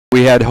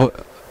We had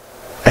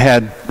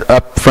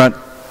up front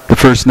the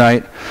first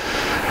night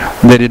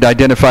that it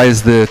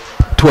identifies the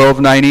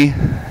 1290.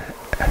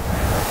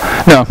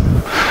 No,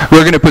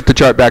 we're going to put the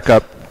chart back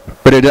up,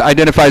 but it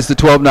identifies the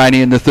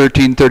 1290 and the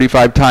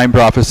 1335 time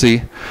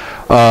prophecy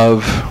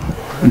of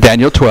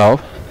Daniel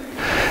 12.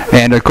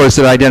 And of course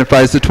it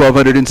identifies the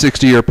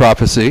 1260-year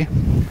prophecy,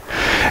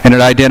 and it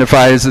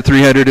identifies the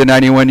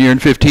 391-year and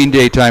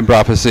 15-day time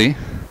prophecy,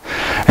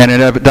 and it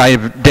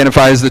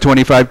identifies the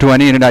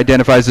 2520, and it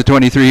identifies the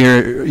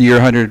 23-year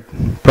 100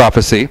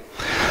 prophecy.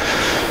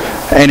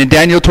 And in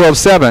Daniel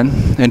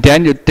 12:7, and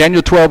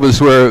Daniel 12 is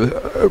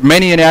where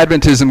many in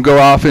Adventism go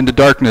off into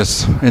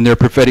darkness in their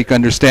prophetic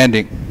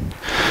understanding,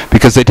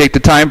 because they take the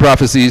time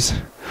prophecies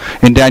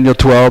in Daniel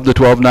 12, the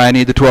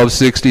 1290, the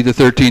 1260, the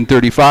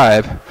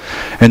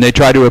 1335, and they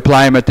try to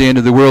apply them at the end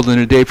of the world in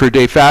a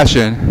day-for-day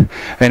fashion,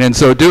 and in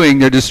so doing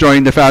they're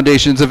destroying the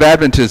foundations of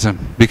Adventism,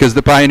 because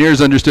the pioneers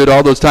understood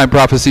all those time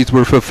prophecies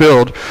were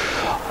fulfilled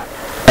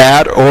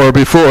at or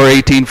before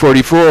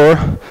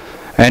 1844.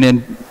 And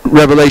in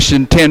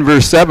Revelation 10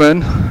 verse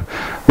 7,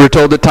 we're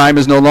told that time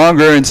is no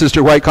longer, and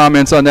Sister White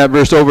comments on that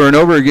verse over and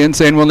over again,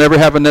 saying we'll never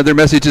have another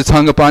message that's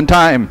hung upon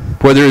time.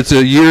 Whether it's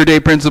a year-a-day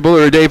principle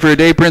or a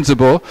day-for-a-day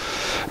principle,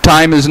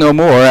 time is no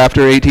more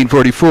after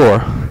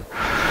 1844.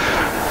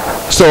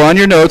 So on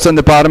your notes on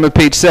the bottom of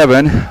page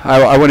 7,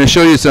 I want to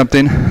show you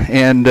something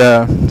and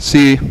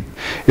see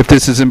if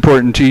this is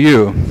important to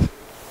you.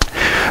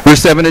 Verse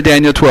 7 of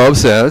Daniel 12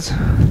 says,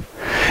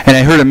 "And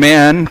I heard a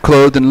man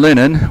clothed in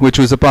linen, which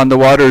was upon the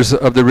waters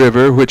of the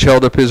river, which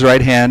held up his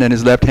right hand and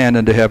his left hand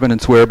unto heaven,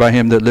 and swear by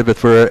him that liveth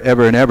for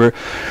ever and ever,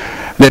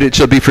 that it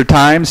shall be for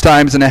times,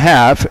 times and a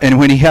half, and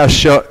when he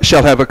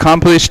shall have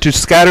accomplished to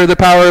scatter the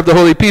power of the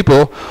holy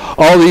people,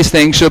 all these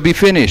things shall be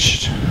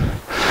finished."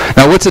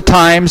 Now what's a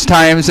times,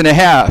 times and a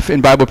half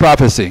in Bible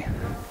prophecy?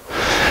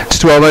 It's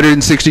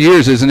 1260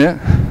 years, isn't it?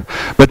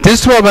 But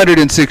this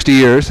 1260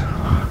 years,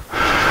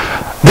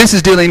 this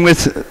is dealing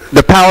with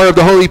the power of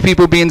the holy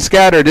people being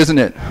scattered, isn't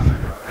it?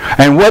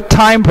 And what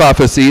time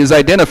prophecy is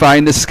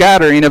identifying the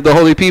scattering of the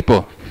holy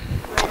people?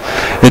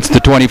 It's the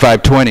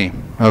 2520,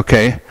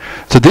 okay?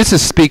 So this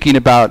is speaking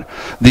about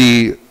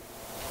the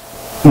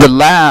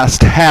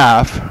last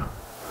half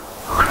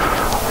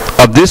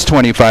of this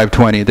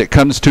 2520 that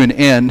comes to an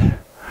end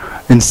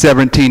in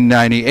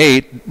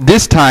 1798.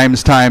 This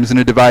times in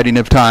a dividing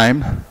of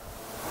time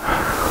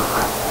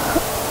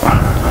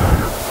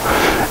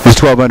is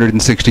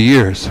 1260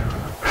 years.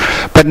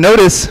 But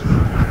notice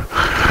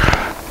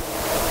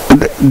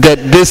that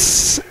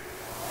this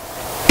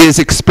is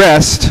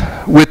expressed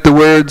with the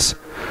words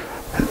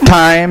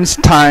times,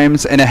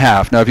 times and a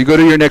half. Now if you go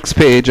to your next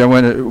page, I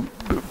want to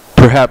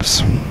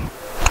perhaps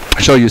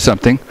show you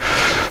something.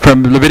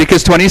 From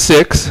Leviticus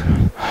 26,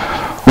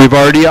 we've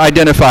already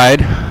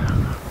identified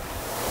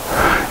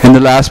in the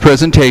last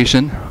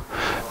presentation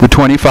the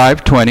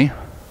 2520.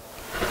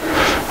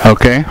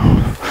 Okay?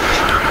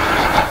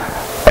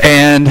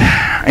 And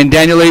in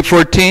Daniel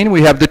 8:14,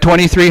 we have the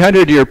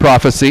 2300-year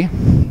prophecy.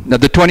 Now,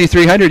 the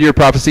 2300-year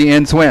prophecy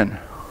ends when?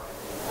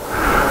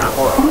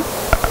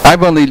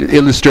 I've only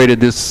illustrated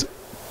this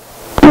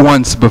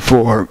once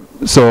before,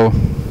 so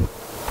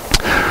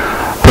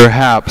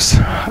perhaps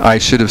I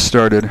should have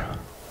started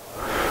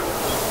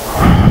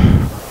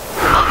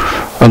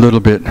a little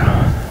bit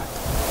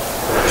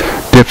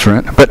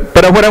different. But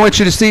what I want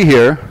you to see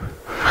here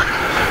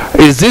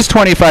is this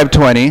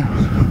 2520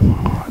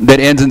 that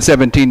ends in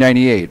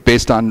 1798,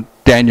 based on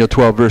Daniel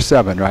 12 verse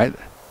 7, right?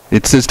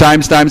 It says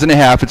times, times and a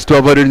half. It's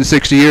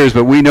 1260 years,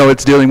 but we know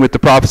it's dealing with the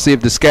prophecy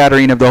of the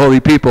scattering of the holy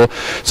people.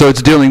 So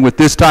it's dealing with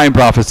this time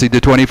prophecy, the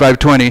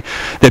 2520,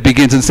 that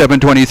begins in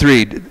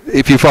 723.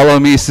 If you follow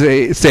me,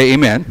 say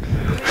amen.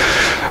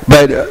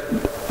 But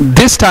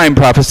this time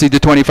prophecy, the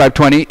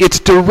 2520, it's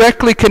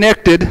directly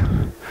connected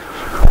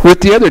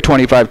with the other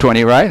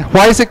 2520, right?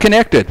 Why is it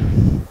connected?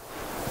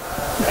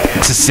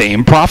 It's the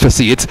same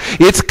prophecy.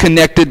 It's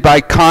connected by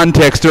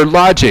context or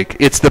logic.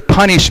 It's the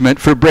punishment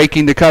for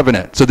breaking the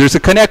covenant. So there's a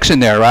connection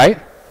there, right?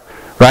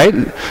 Right?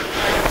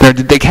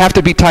 They have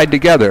to be tied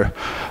together.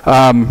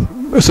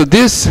 So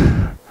this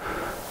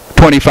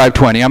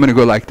 2520, I'm going to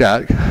go like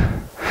that.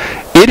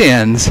 It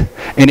ends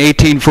in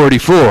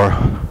 1844,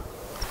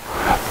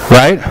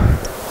 right?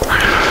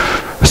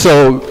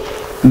 So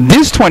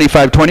this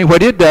 2520,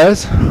 what it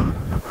does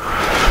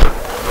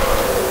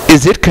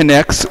is it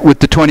connects with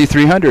the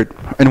 2300.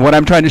 And what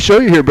I'm trying to show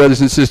you here,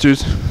 brothers and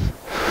sisters,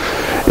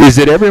 is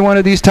that every one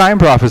of these time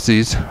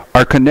prophecies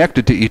are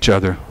connected to each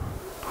other.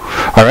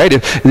 All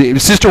right?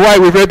 Sister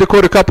White, we've read the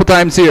quote a couple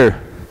times here.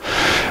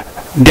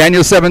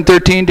 Daniel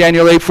 7:13,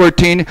 Daniel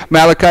 8:14,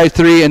 Malachi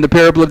 3, and the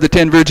parable of the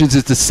 10 virgins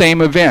is the same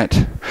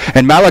event.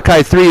 And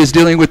Malachi 3 is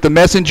dealing with the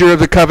messenger of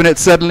the covenant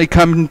suddenly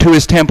coming to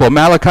his temple.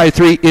 Malachi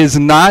 3 is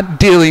not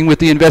dealing with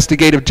the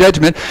investigative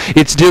judgment.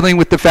 It's dealing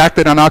with the fact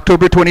that on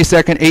October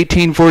 22nd,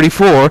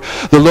 1844,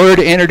 the Lord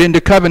entered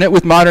into covenant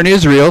with modern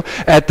Israel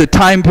at the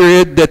time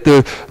period that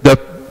the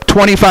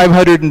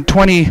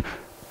 2520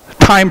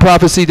 time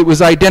prophecy that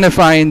was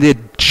identifying the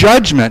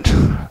judgment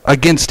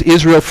against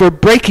Israel for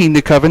breaking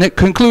the covenant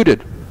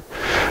concluded.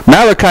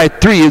 Malachi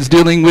 3 is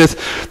dealing with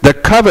the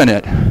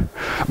covenant,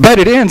 but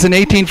it ends in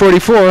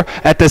 1844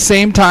 at the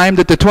same time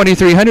that the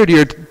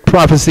 2300-year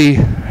prophecy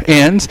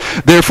ends.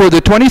 Therefore,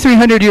 the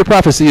 2300-year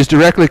prophecy is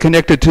directly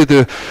connected to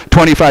the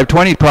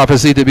 2520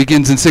 prophecy that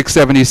begins in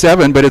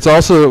 677, but it's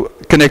also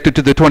connected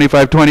to the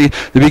 2520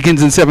 that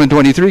begins in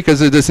 723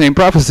 because they're the same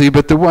prophecy,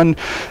 but the one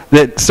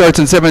that starts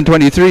in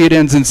 723, it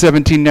ends in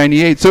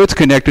 1798, so it's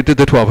connected to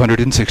the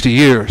 1260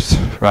 years,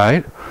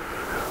 right?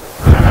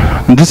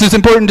 And this is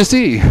important to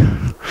see,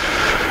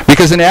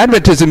 because in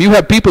Adventism you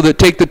have people that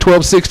take the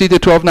 1260, the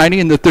 1290,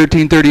 and the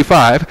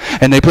 1335,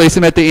 and they place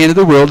them at the end of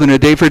the world in a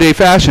day-for-day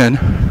fashion.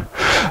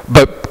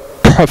 But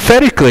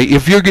prophetically,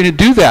 if you're going to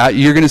do that,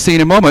 you're going to see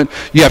in a moment,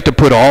 you have to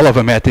put all of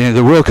them at the end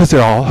of the world, because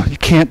they're all, you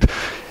can't,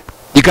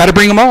 you got to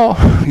bring them all.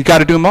 You got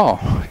to do them all.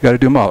 You got to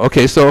do them all.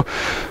 Okay, so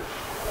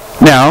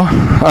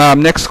now,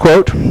 next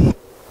quote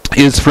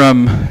is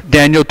from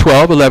Daniel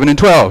 12, 11, and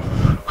 12.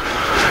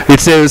 It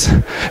says,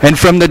 and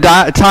from the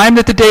time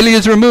that the daily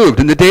is removed,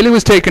 and the daily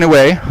was taken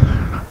away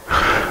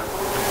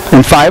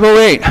in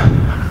 508,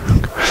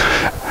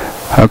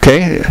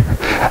 okay,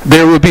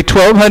 there will be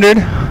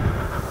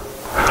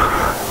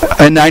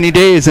 1290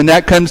 days, and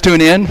that comes to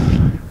an end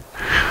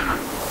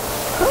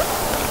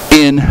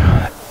in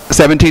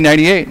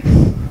 1798.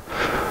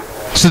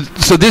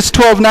 So this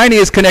 1290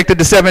 is connected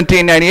to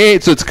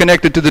 1798, so it's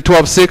connected to the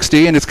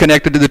 1260, and it's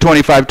connected to the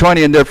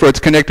 2520, and therefore it's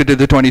connected to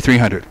the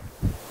 2300.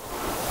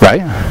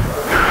 Right?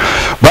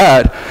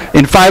 But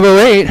in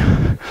 508,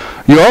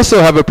 you also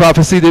have a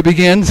prophecy that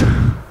begins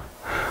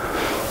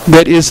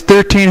that is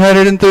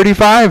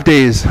 1335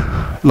 days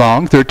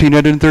long,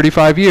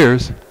 1335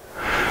 years.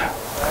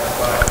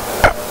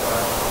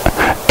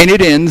 And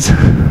it ends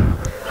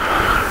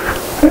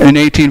in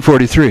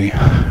 1843.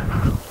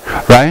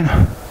 Right?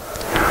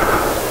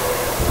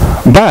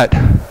 But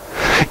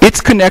it's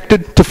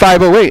connected to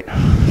 508.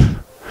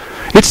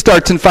 It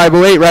starts in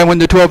 508, right when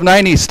the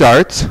 1290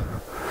 starts.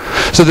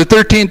 So the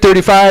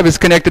 1335 is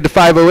connected to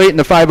 508, and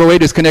the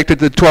 508 is connected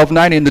to the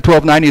 1290, and the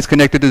 1290 is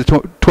connected to the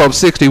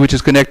 1260, which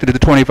is connected to the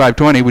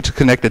 2520, which is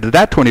connected to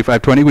that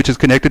 2520, which is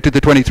connected to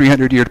the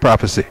 2300-year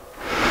prophecy.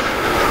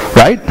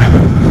 Right?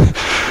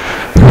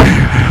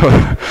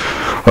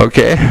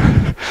 Okay.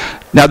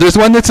 Now there's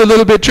one that's a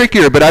little bit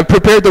trickier, but I've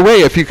prepared the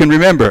way if you can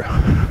remember.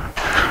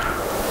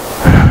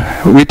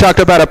 We talked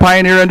about a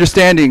pioneer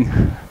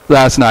understanding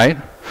last night.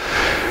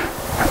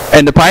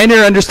 And the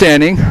pioneer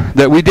understanding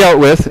that we dealt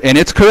with, and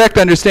its correct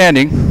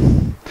understanding,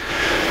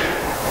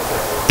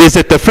 is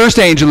that the first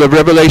angel of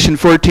Revelation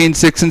 14,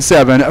 6, and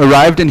 7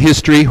 arrived in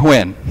history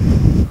when?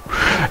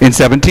 In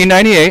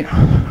 1798,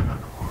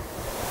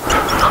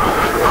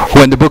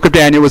 when the book of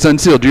Daniel was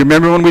unsealed. Do you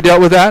remember when we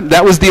dealt with that?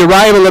 That was the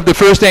arrival of the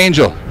first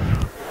angel.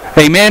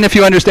 Amen, if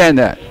you understand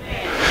that.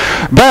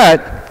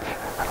 But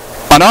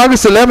on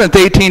August 11th,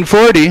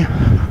 1840,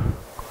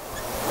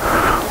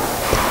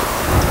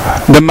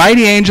 the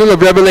mighty angel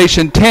of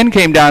Revelation 10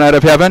 came down out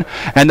of heaven,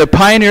 and the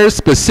pioneers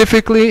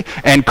specifically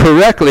and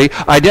correctly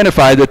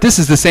identified that this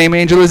is the same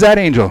angel as that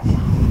angel.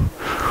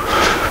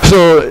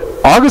 So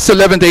August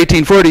 11th,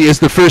 1840 is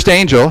the first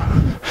angel,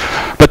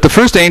 but the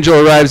first angel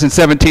arrives in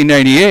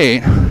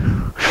 1798.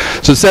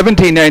 So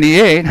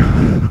 1798,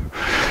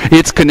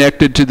 it's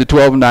connected to the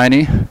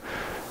 1290,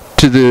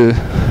 to the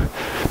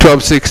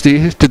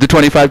 1260, to the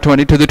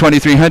 2520, to the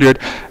 2300,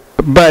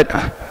 but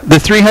the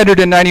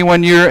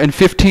 391 year and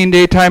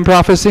 15-day time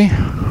prophecy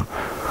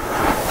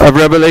of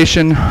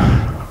Revelation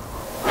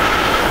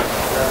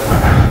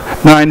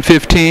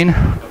 9:15,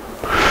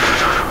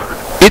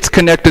 it's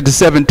connected to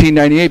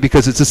 1798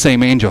 because it's the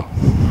same angel.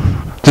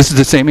 This is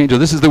the same angel.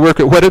 This is the work.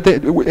 What do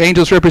the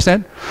angels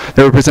represent?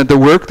 They represent the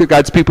work that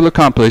God's people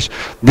accomplish.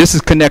 This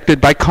is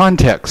connected by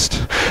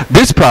context.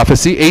 This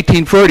prophecy,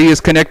 1840, is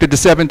connected to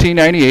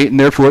 1798, and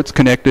therefore it's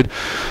connected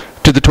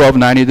to the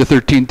 1290, the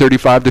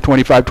 1335, the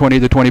 2520,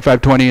 the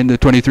 2520, and the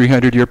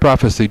 2300-year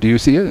prophecy. Do you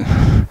see it?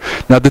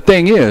 Now the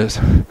thing is,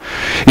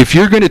 if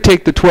you're going to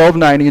take the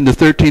 1290 and the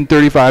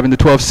 1335 and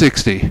the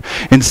 1260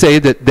 and say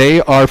that they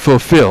are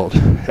fulfilled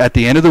at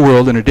the end of the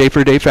world in a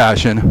day-for-day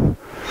fashion,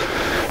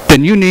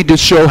 then you need to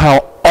show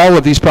how all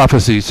of these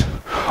prophecies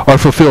are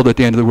fulfilled at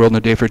the end of the world in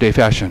a day-for-day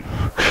fashion.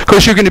 Of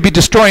course, you're going to be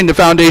destroying the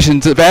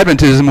foundations of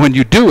Adventism when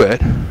you do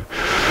it,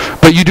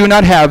 but you do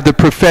not have the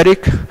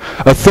prophetic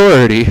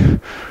authority.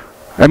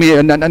 I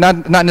mean,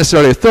 not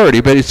necessarily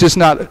authority, but it's just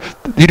not,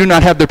 you do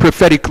not have the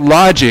prophetic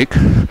logic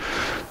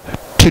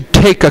to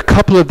take a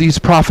couple of these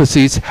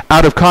prophecies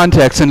out of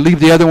context and leave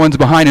the other ones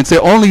behind and say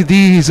only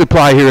these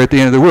apply here at the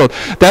end of the world.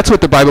 That's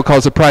what the Bible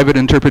calls a private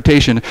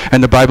interpretation,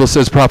 and the Bible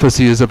says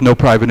prophecy is of no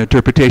private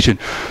interpretation.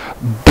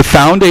 The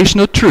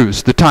foundational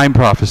truths, the time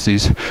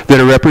prophecies that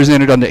are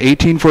represented on the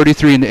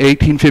 1843 and the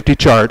 1850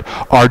 chart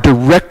are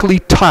directly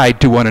tied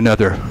to one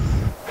another.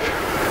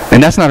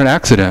 And that's not an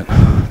accident.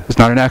 It's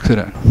not an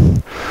accident.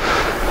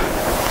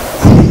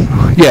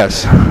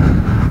 Yes.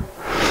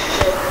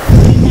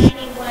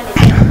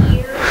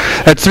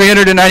 That's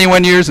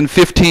 391 years and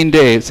 15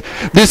 days.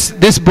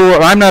 This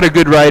board, I'm not a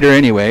good writer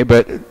anyway,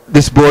 but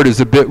this board is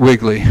a bit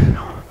wiggly.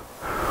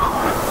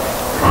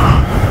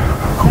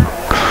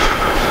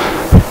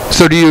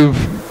 So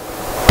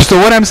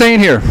what I'm saying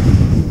here,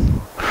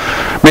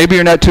 maybe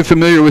you're not too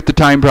familiar with the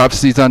time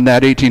prophecies on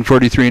that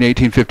 1843 and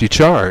 1850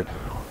 chart.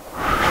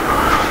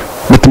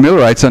 But the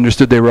Millerites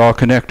understood they were all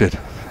connected.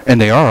 And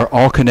they are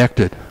all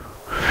connected.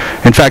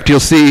 In fact,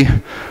 you'll see,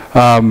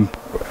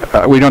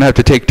 we don't have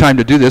to take time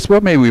to do this.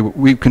 Well, maybe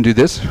we can do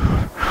this.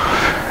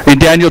 In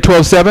Daniel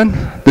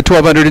 12:7, the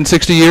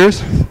 1260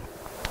 years,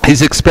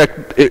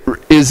 it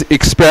is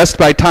expressed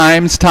by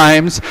times,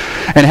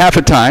 and half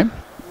a time.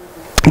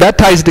 That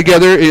ties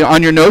together,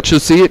 on your notes you'll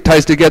see it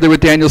ties together with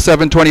Daniel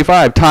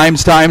 7:25,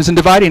 times, and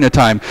dividing a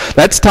time.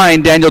 That's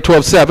tying Daniel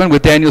 12:7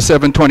 with Daniel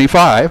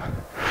 7:25.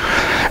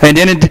 And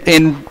then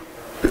in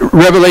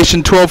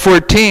Revelation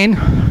 12:14,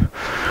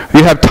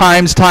 you have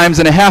times,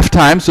 and a half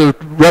time. So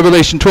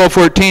Revelation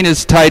 12:14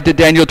 is tied to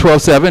Daniel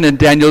 12:7 and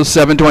Daniel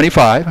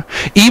 7:25.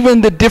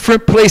 Even the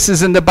different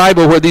places in the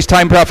Bible where these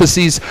time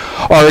prophecies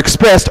are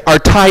expressed are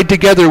tied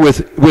together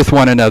with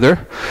one another.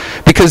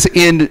 Because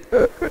in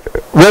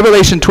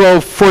Revelation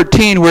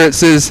 12:14, where it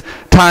says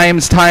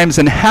times,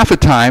 and half a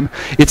time,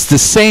 it's the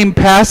same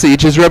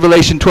passage as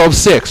Revelation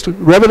 12:6.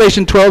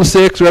 Revelation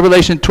 12:6,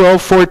 Revelation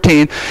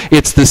 12:14,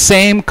 it's the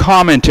same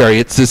commentary.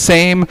 It's the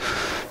same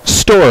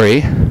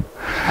story.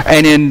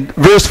 And in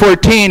verse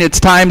 14, it's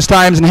times,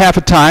 and half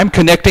a time,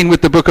 connecting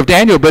with the book of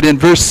Daniel. But in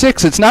verse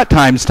 6, it's not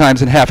times,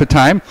 and half a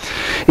time.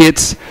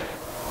 It's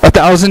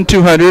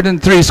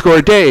 1,203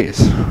 score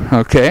days.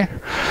 Okay?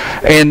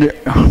 And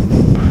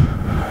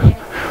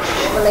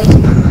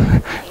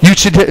you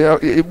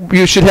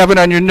should have it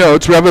on your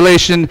notes.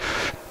 Revelation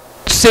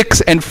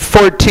 6 and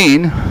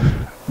 14.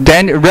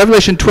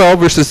 Revelation 12,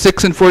 verses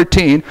 6 and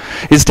 14,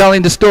 is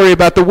telling the story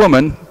about the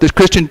woman, the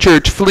Christian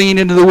church, fleeing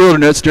into the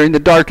wilderness during the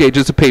dark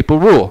ages of papal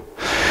rule.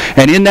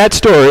 And in that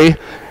story,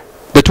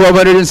 the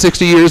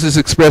 1260 years is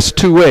expressed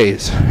two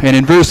ways. And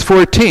in verse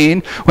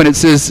 14, when it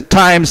says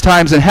times,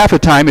 and half a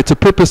time, it's a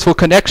purposeful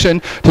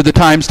connection to the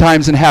times,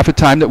 and half a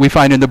time that we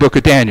find in the book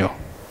of Daniel.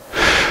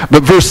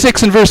 But verse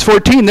 6 and verse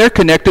 14, they're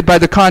connected by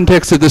the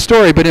context of the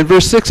story. But in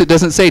verse 6, it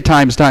doesn't say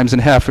times,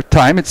 and half a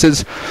time. It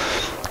says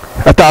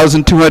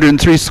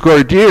 1,203 score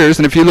years.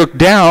 And if you look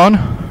down,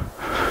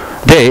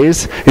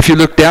 days, if you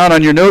look down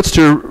on your notes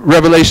to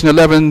Revelation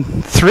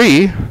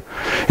 11:3,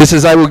 it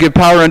says, I will give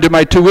power unto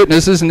my two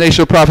witnesses, and they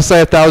shall prophesy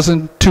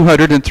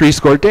 1,203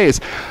 score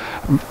days.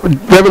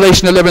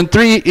 Revelation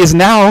 11:3 is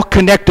now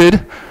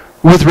connected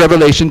with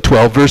Revelation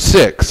 12, verse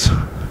 6.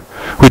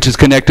 Which is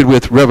connected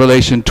with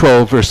Revelation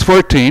 12, verse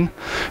 14,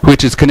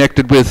 which is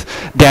connected with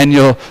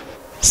Daniel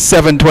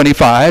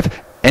 7:25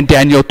 and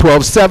Daniel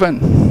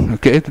 12:7.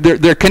 Okay,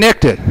 they're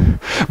connected.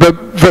 But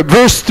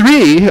verse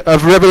 3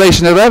 of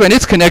Revelation 11,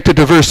 it's connected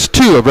to verse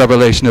 2 of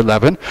Revelation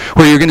 11,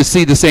 where you're going to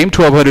see the same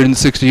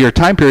 1,260-year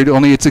time period,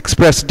 only it's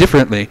expressed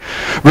differently.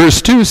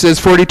 Verse 2 says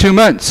 42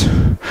 months.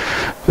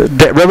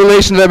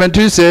 Revelation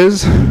 11:2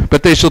 says,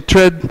 but they shall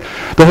tread,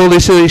 the holy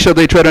city shall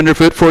they tread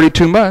underfoot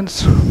 42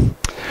 months.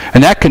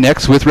 And that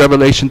connects with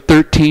Revelation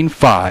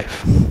 13:5.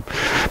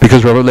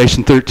 Because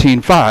Revelation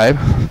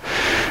 13:5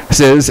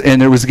 says,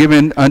 and there was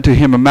given unto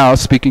him a mouth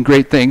speaking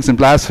great things and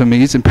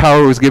blasphemies, and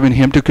power was given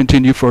him to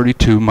continue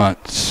 42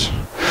 months.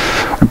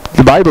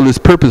 The Bible is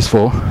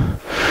purposeful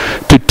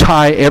to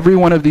tie every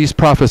one of these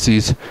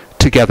prophecies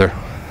together.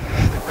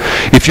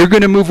 If you're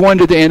going to move one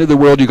to the end of the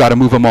world, you got to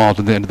move them all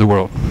to the end of the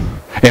world.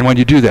 And when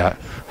you do that,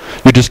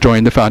 you're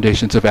destroying the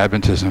foundations of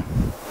Adventism.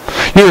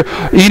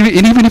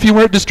 Even if you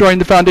weren't destroying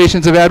the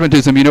foundations of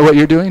Adventism, you know what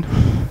you're doing?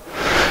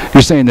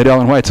 You're saying that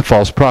Ellen White's a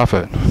false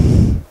prophet.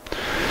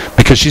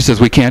 Because she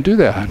says we can't do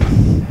that.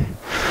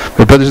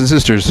 But brothers and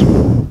sisters,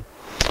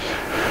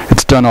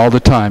 it's done all the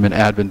time in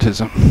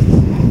Adventism.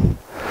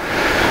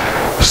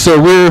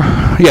 So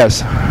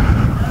yes.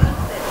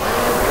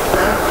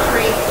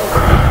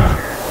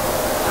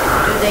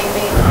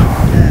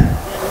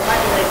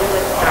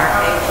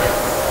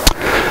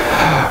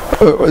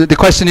 The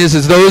question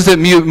is those that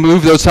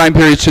move those time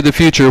periods to the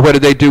future, what do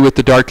they do with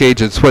the Dark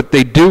Ages? What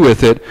they do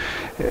with it,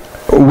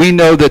 we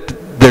know that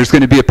there's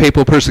going to be a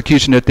papal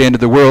persecution at the end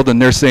of the world,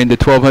 and they're saying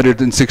that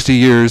 1,260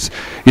 years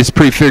is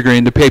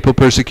prefiguring the papal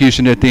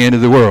persecution at the end of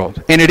the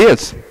world. And it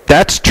is.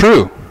 That's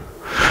true.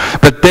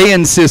 But they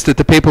insist that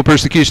the papal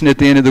persecution at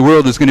the end of the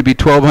world is going to be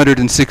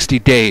 1,260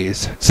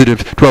 days instead of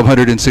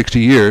 1,260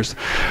 years.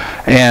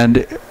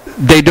 And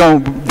they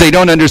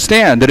don't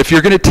understand that if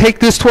you're going to take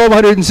this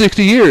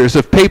 1,260 years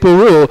of papal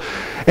rule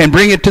and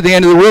bring it to the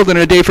end of the world in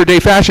a day-for-day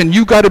fashion,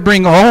 you've got to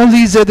bring all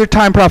these other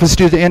time prophecies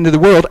to the end of the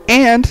world,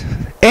 and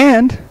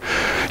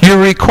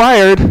you're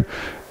required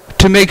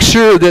to make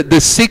sure that the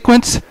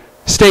sequence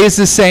stays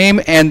the same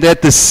and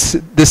that the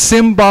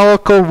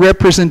symbolical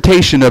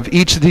representation of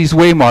each of these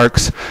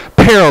waymarks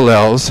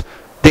parallels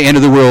the end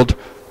of the world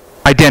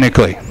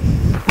identically.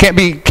 Can't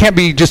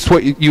be just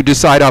what you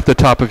decide off the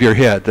top of your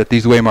head that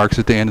these waymarks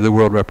at the end of the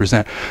world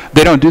represent.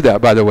 They don't do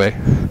that, by the way.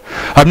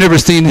 I've never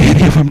seen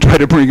any of them try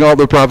to bring all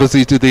the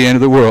prophecies to the end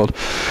of the world.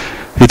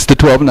 It's the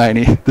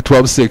 1290, the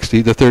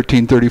 1260, the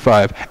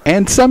 1335,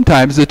 and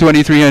sometimes the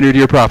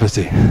 2300-year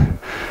prophecy.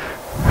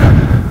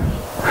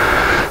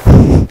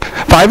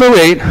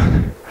 508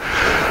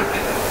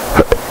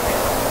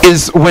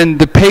 is when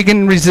the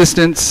pagan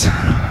resistance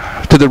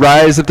to the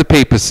rise of the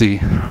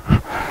papacy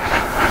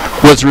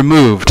was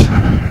removed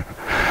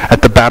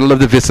at the Battle of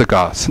the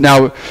Visigoths.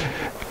 Now,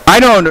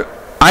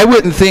 I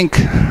wouldn't think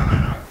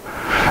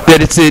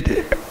that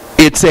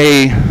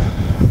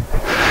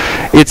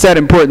it's that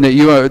important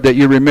that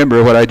you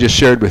remember what I just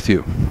shared with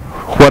you.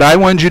 What I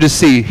wanted you to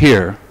see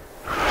here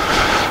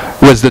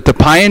was that the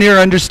pioneer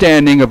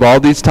understanding of all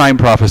these time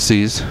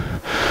prophecies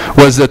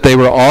was that they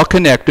were all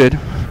connected,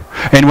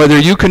 and whether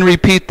you can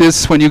repeat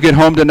this when you get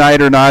home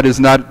tonight or not is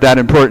not that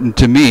important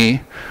to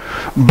me,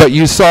 but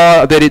you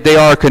saw that they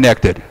are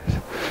connected.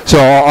 So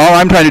all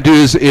I'm trying to do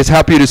is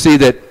help you to see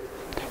that,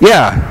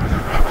 yeah,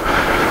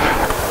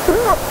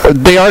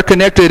 they are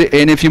connected,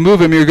 and if you move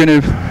them, you're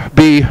going to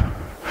be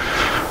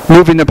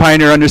moving the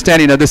pioneer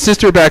understanding. Now, the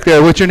sister back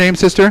there, what's your name,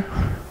 sister?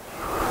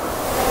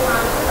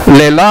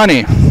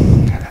 Leilani.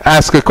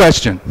 Ask a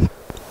question.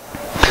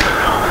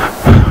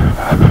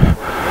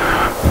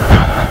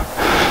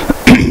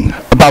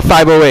 About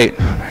 508.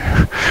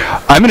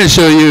 I'm going to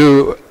show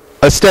you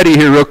a study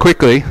here real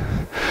quickly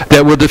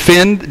that will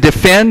defend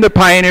the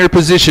pioneer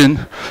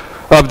position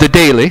of the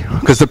daily,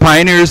 because the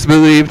pioneers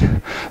believed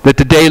that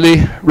the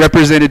daily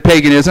represented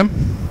paganism,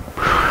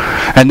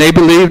 and they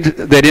believed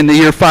that in the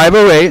year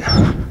 508,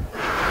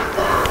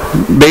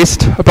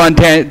 based upon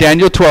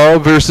Daniel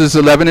 12 verses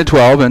 11 and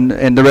 12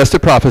 and the rest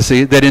of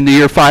prophecy, that in the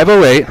year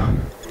 508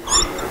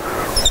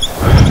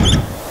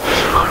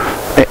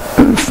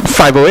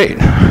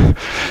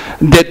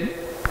 that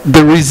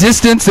the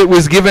resistance that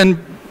was given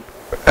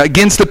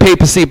against the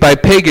papacy by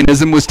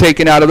paganism was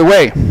taken out of the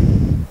way.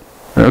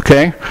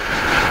 Okay?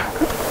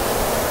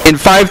 In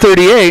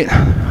 538,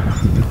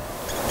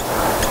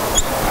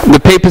 the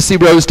papacy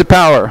rose to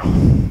power.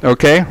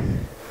 Okay?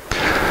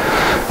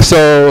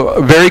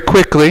 So, very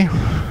quickly,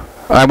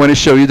 I want to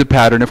show you the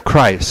pattern of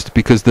Christ,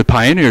 because the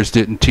pioneers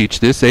didn't teach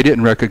this. They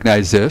didn't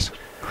recognize this.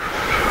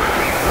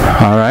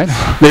 All right?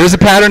 There's a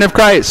pattern of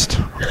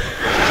Christ.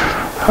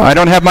 I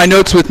don't have my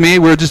notes with me.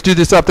 We'll just do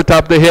this off the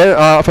top of the head,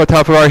 off the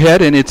top of our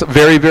head, and it's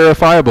very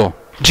verifiable.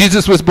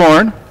 Jesus was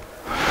born,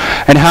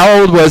 and how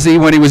old was he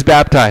when he was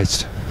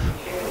baptized?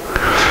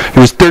 He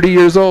was 30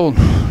 years old.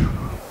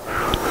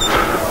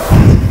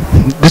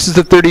 This is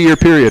the 30-year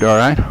period, all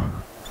right?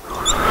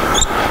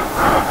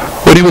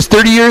 When he was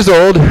 30 years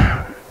old,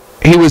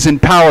 he was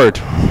empowered.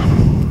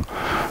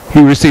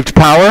 He received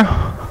power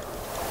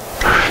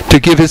to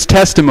give his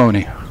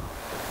testimony.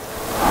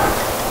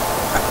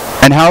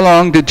 And how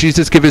long did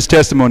Jesus give his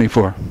testimony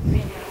for?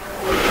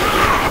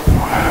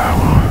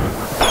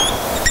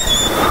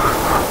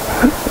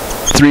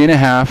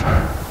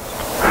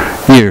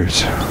 3.5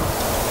 years.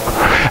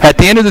 At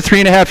the end of the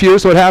 3.5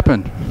 years, what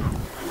happened?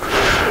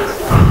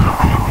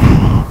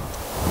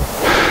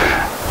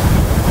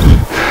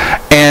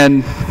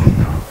 And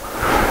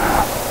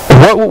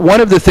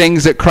one of the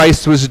things that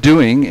Christ was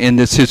doing in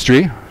this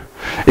history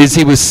is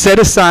he was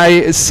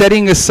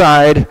setting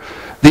aside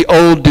the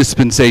old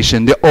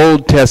dispensation, the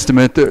Old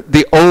Testament,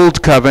 the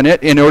Old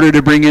Covenant, in order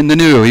to bring in the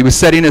new. He was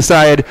setting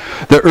aside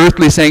the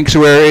earthly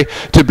sanctuary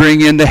to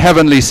bring in the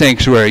heavenly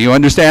sanctuary. You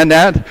understand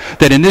that?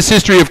 That in this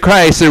history of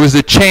Christ, there was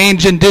a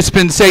change in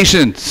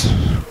dispensations.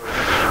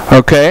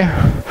 Okay?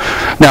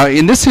 Now,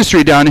 in this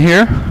history down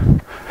here,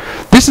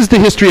 this is the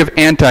history of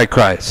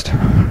Antichrist.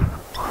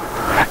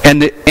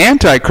 And the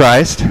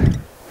Antichrist,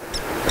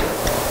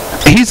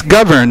 he's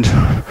governed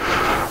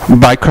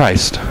by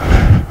Christ.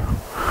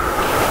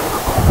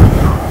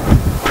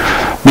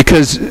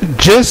 Because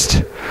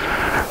just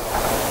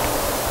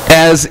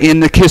as in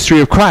the history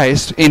of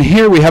Christ, in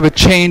here we have a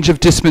change of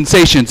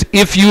dispensations.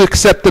 If you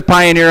accept the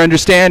pioneer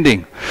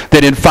understanding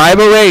that in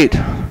 508,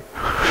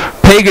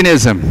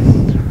 paganism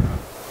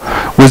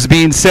was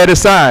being set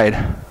aside.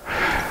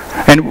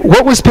 And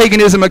what was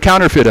paganism a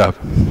counterfeit of?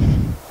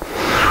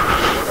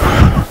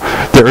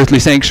 The earthly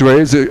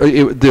sanctuaries,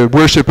 the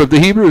worship of the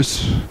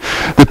Hebrews.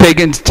 The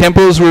pagan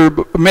temples were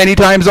many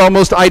times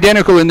almost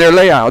identical in their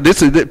layout.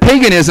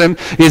 Paganism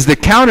is the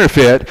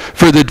counterfeit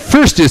for the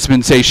first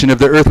dispensation of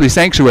the earthly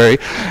sanctuary.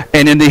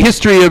 And in the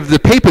history of the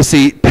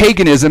papacy,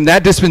 paganism,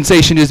 that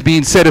dispensation is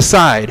being set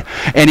aside.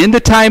 And in the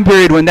time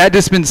period when that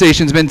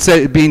dispensation has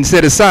been being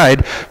set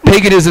aside,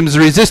 paganism's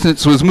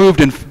resistance was removed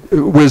in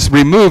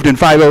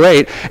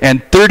 508,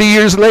 and 30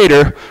 years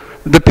later,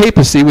 the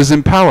papacy was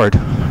empowered.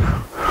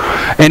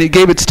 And it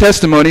gave its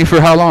testimony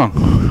for how long?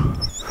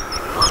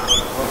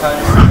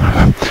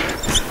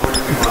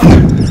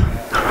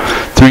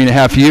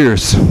 3.5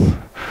 years.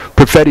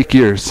 Prophetic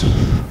years.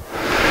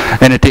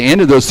 And at the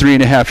end of those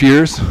 3.5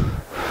 years,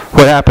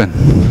 what happened?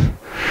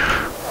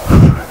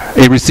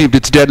 It received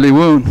its deadly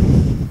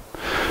wound.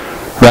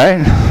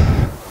 Right?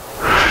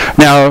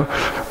 Now,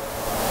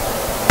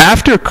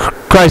 after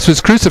Christ was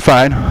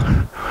crucified,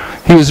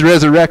 he was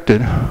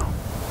resurrected.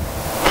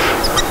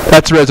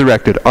 That's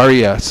resurrected,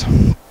 R-E-S.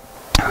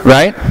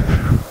 Right?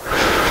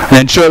 And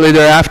then shortly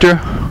thereafter,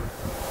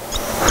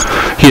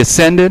 he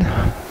ascended.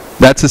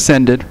 That's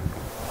ascended.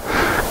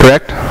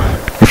 Correct?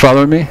 You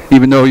following me?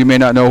 Even though you may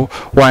not know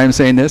why I'm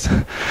saying this.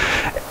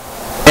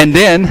 And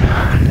then,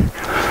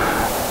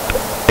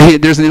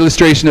 there's an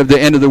illustration of the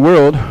end of the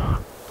world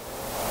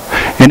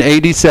in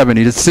AD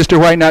 70. Does Sister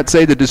White not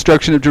say the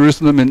destruction of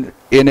Jerusalem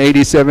in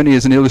AD 70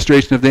 is an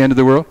illustration of the end of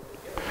the world?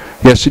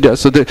 Yes, she does.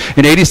 So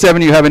in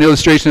 87, you have an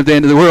illustration of the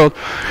end of the world.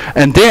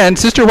 And then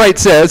Sister White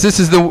says, this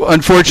is the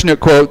unfortunate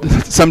quote,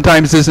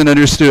 sometimes isn't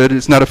understood,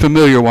 it's not a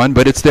familiar one,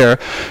 but it's there.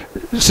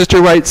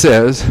 Sister White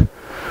says,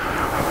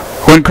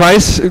 when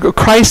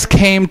Christ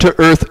came to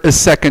earth a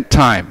second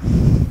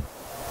time,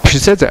 she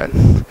says that.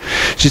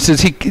 She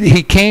says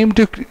he came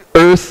to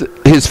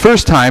earth his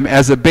first time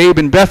as a babe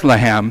in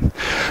Bethlehem,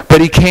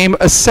 but he came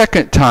a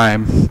second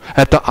time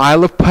at the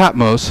Isle of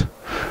Patmos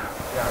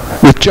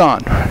with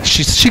John.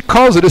 She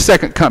calls it a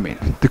second coming.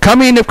 The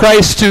coming of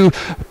Christ to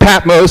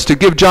Patmos to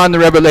give John the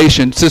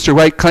revelation, Sister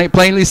White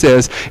plainly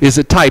says, is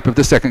a type of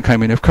the second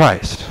coming of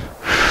Christ.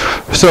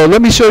 So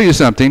let me show you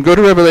something. Go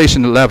to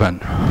Revelation 11.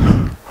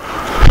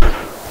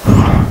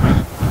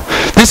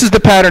 This is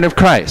the pattern of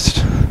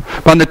Christ.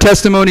 On the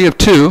testimony of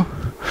two,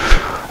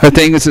 a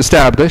thing is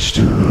established.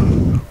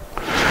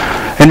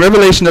 And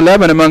Revelation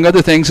 11, among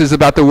other things, is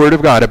about the Word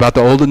of God, about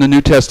the Old and the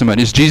New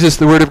Testament. Is Jesus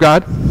the Word of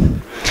God?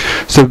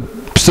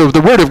 So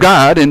the Word of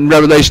God in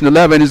Revelation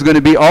 11 is going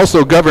to be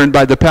also governed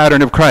by the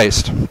pattern of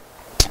Christ.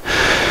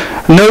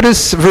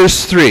 Notice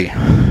verse 3.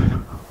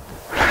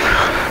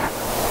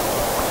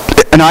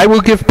 And I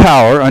will give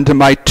power unto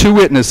my two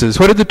witnesses.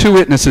 What are the two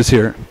witnesses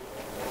here?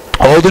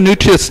 Old and New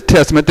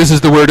Testament, this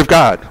is the Word of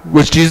God.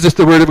 Was Jesus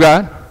the Word of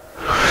God?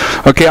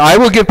 Okay, I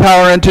will give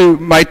power unto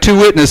my two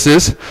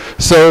witnesses.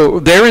 So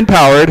they're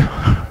empowered,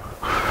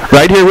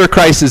 right here where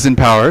Christ is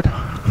empowered.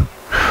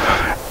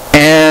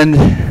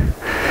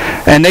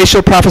 And they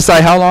shall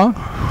prophesy how long?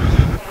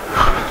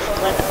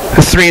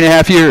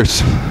 3.5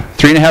 years.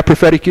 3.5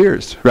 prophetic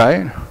years,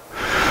 right?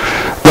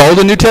 The Old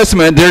and New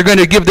Testament, they're going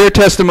to give their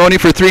testimony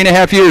for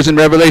 3.5 years in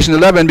Revelation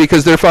 11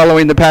 because they're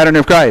following the pattern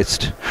of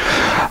Christ.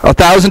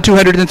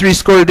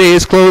 1,260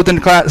 days clothed in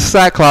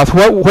sackcloth.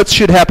 What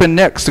should happen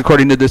next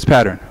according to this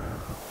pattern?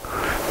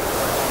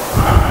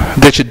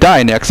 They should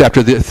die next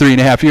after the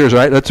 3.5 years,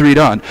 right? Let's read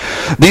on.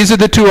 These are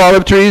the two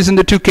olive trees and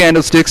the two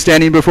candlesticks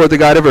standing before the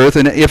God of earth.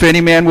 And if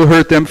any man will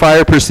hurt them,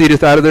 fire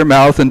proceedeth out of their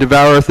mouth and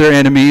devoureth their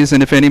enemies.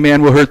 And if any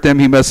man will hurt them,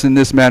 he must in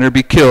this manner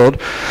be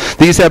killed.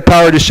 These have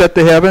power to shut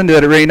the heaven,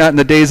 that it rain not in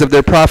the days of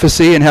their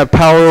prophecy, and have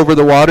power over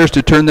the waters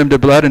to turn them to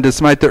blood, and to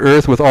smite the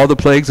earth with all the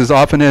plagues as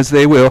often as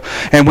they will.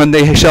 And when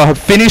they shall have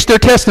finished their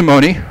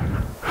testimony,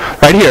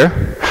 right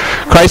here,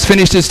 Christ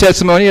finished his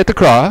testimony at the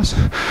cross.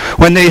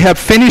 When they have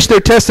finished their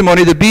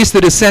testimony, the beast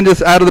that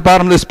ascendeth out of the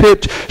bottomless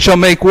pit shall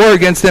make war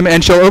against them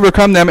and shall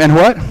overcome them and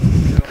what?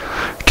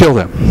 Kill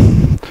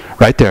them.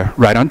 Right there,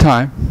 right on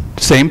time.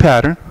 Same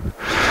pattern.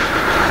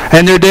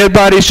 And their dead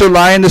bodies shall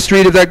lie in the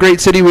street of that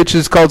great city which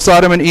is called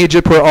Sodom and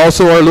Egypt, where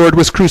also our Lord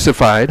was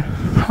crucified.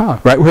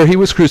 Right where he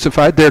was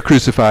crucified, they're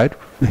crucified.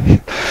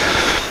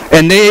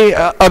 And they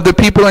of the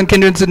people and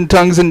kindreds and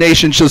tongues and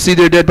nations shall see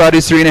their dead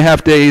bodies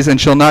 3.5 days,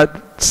 and shall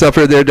not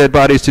suffer their dead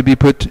bodies to be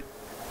put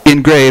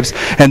in graves.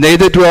 And they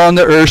that dwell on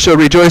the earth shall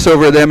rejoice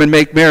over them and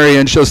make merry,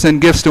 and shall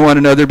send gifts to one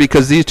another,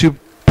 because these two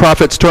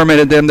prophets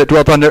tormented them that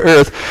dwelt on the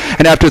earth.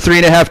 And after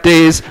 3.5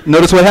 days,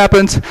 notice what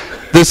happens.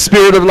 The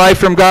Spirit of life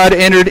from God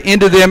entered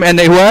into them, and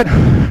they what?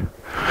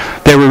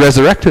 They were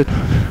resurrected.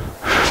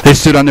 They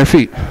stood on their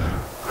feet.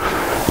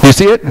 You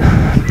see it?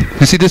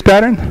 You see this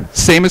pattern?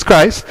 Same as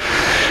Christ.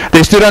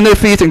 They stood on their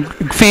feet,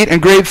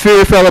 and great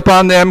fear fell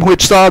upon them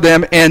which saw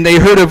them, and they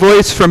heard a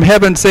voice from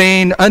heaven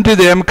saying unto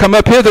them, Come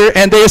up hither,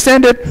 and they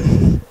ascended.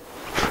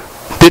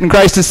 Didn't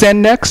Christ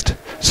ascend next?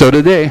 So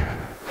did they.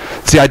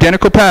 It's the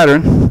identical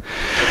pattern.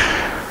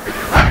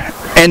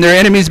 And their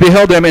enemies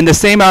beheld them. In the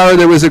same hour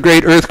there was a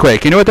great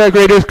earthquake. You know what that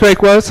great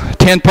earthquake was?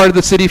 10th part of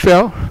the city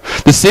fell.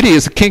 The city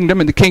is a kingdom,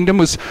 and the kingdom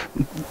was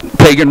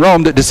pagan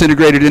Rome that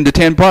disintegrated into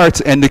 10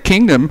 parts. And the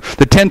kingdom,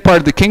 the 10th part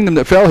of the kingdom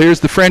that fell here is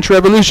the French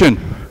Revolution.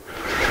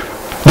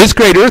 This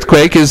great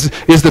earthquake is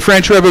the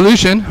French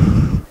Revolution.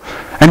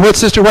 And what's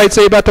Sister White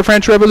say about the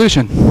French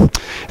Revolution?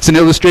 It's an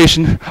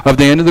illustration of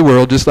the end of the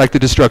world, just like the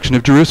destruction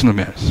of Jerusalem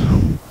is.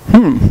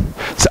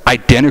 It's an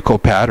identical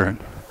pattern.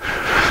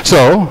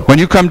 So, when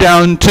you come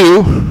down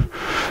to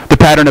the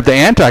pattern of the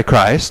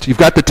Antichrist, you've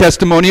got the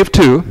testimony of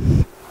two.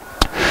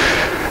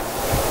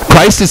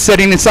 Christ is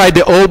setting aside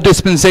the old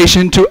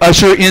dispensation to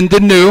usher in the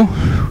new.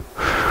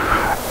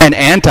 And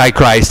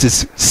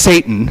Antichrist,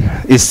 Satan,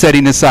 is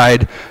setting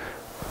aside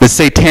the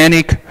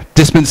satanic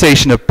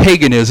dispensation of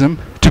paganism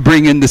to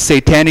bring in the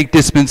satanic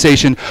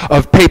dispensation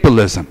of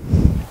papalism.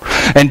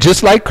 And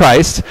just like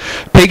Christ,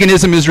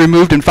 paganism is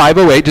removed in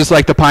 508, just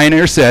like the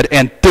pioneer said,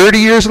 and 30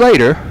 years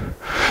later,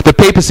 the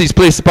papacy is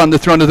placed upon the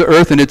throne of the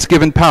earth, and it's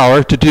given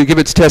power to give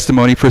its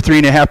testimony for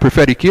 3.5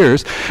 prophetic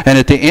years. And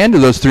at the end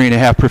of those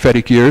 3.5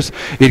 prophetic years,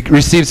 it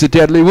receives a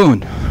deadly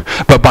wound.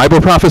 But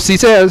Bible prophecy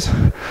says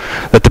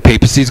that the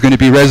papacy is going to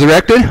be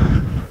resurrected.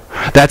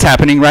 That's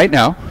happening right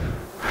now.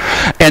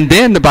 And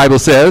then the Bible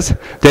says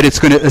that it's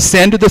going to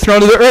ascend to the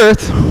throne of the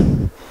earth.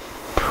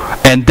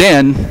 And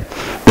then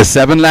the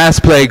 7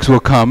 last plagues will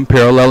come,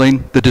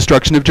 paralleling the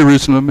destruction of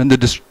Jerusalem and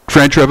the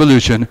French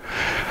Revolution.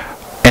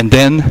 And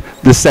then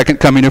the second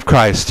coming of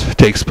Christ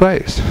takes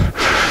place.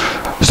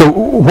 So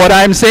what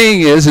I'm saying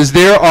is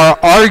there are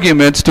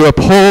arguments to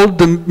uphold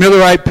the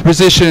Millerite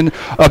position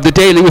of the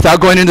daily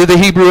without going into the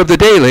Hebrew of the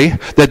daily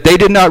that they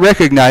did not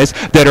recognize,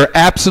 that are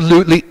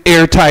absolutely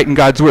airtight in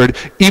God's Word,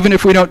 even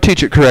if we don't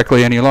teach it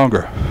correctly any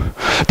longer.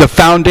 The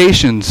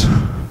foundations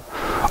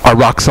are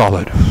rock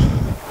solid.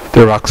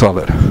 They're rock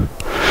solid.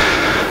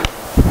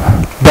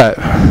 But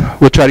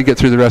we'll try to get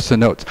through the rest of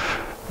the notes.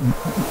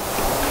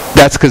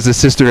 That's because the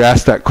sister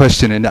asked that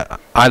question, and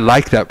I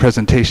like that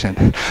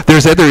presentation.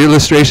 There's other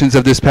illustrations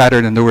of this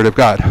pattern in the Word of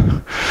God.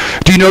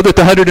 Do you know that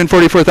the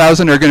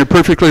 144,000 are going to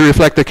perfectly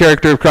reflect the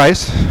character of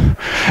Christ?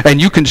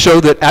 And you can show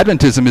that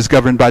Adventism is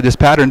governed by this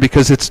pattern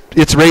because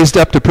it's raised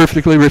up to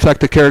perfectly reflect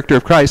the character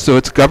of Christ, so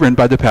it's governed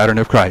by the pattern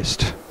of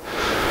Christ.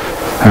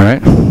 All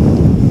right?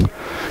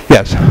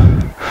 Yes.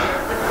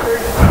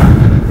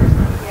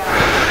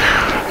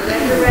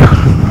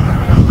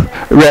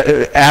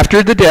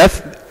 After the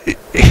death,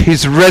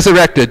 he's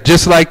resurrected,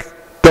 just like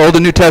the Old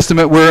and New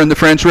Testament were in the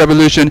French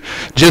Revolution,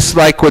 just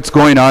like what's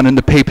going on in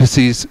the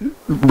papacies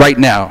right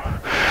now.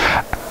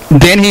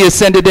 Then he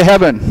ascended to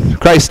heaven,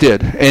 Christ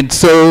did, and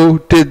so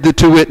did the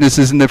 2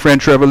 witnesses in the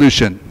French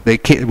Revolution. They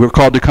were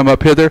called to come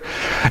up hither,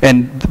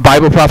 and the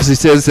Bible prophecy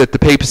says that the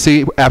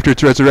papacy, after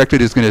it's resurrected,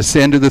 is going to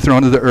ascend to the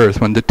throne of the earth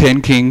when the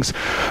 10 kings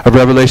of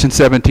Revelation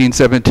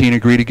 17:17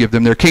 agree to give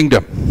them their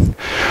kingdom.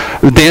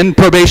 Then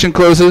probation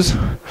closes.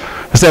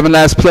 The 7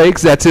 last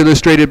plagues, that's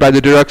illustrated by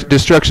the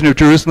destruction of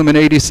Jerusalem in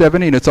AD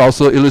 70, and it's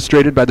also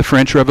illustrated by the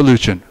French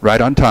Revolution,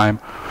 right on time.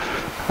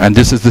 And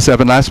this is the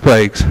 7 last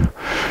plagues.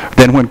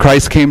 Then when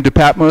Christ came to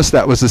Patmos,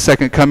 that was the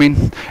second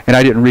coming. And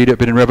I didn't read it,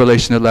 but in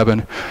Revelation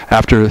 11,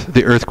 after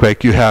the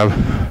earthquake, you have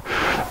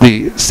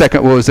the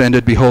second woe is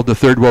ended. Behold, the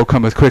third woe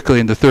cometh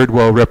quickly. And the third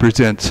woe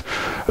represents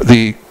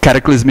the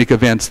cataclysmic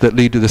events that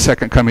lead to the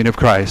second coming of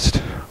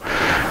Christ.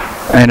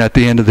 And at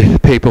the end of the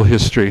papal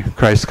history,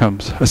 Christ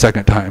comes a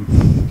second time.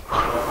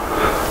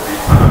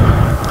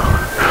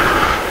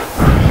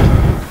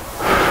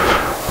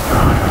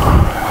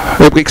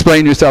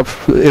 Explain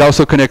yourself. It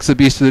also connects the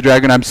beast to the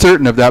dragon. I'm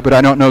certain of that, but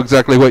I don't know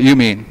exactly what you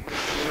mean.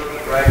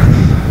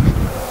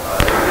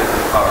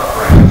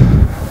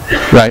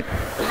 Right.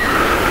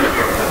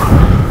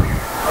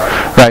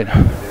 Right.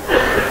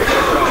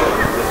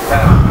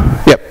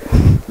 Yep.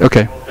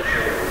 Okay.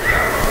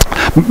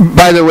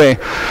 By the way,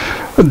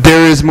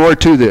 there is more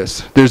to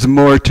this. There's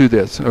more to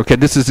this. Okay,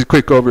 this is a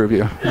quick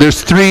overview.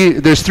 There's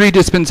three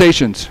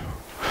dispensations.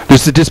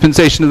 There's the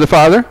dispensation of the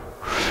Father,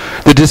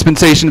 the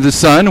dispensation of the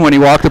Son when he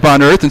walked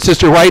upon earth, and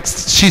Sister White,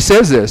 she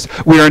says this,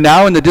 we are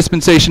now in the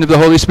dispensation of the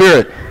Holy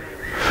Spirit.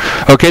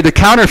 Okay, the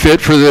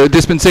counterfeit for the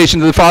dispensation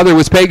of the Father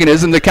was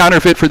paganism, the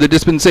counterfeit for the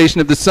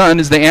dispensation of the Son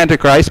is the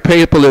Antichrist,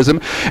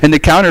 papalism, and the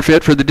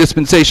counterfeit for the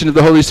dispensation of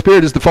the Holy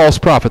Spirit is the false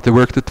prophet, the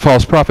work that the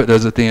false prophet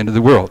does at the end of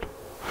the world.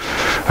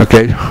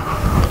 Okay.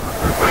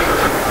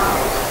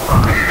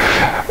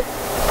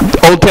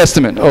 Old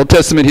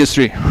Testament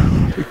history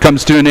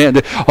comes to an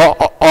end.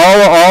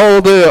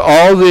 All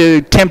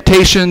the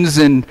temptations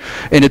and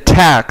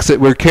attacks that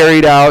were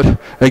carried out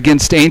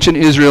against ancient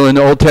Israel in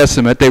the Old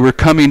Testament, they were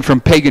coming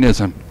from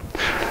paganism.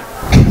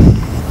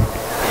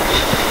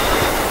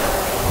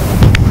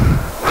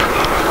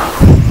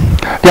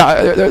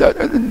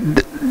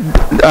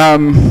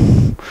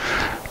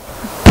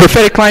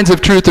 Prophetic lines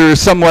of truth are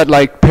somewhat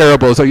like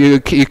parables. You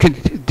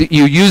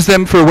use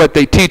them for what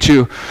they teach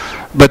you,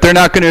 but they're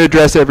not going to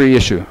address every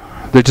issue.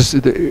 They're just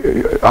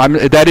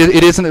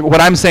it isn't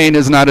what I'm saying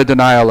is not a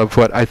denial of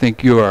what I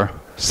think you are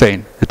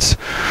saying. It's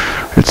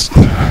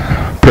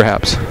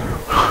perhaps.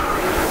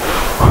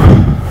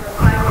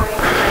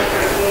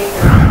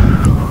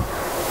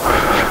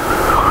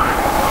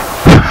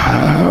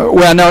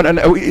 Well, no,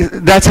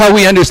 that's how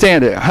we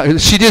understand it.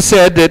 She just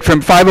said that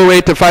from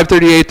 508 to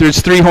 538, there's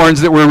 3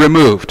 horns that were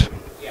removed.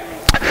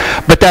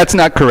 But that's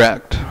not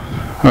correct.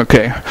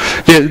 Okay.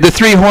 The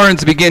 3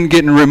 horns begin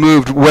getting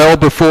removed well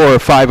before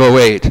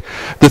 508.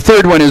 The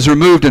third one is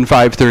removed in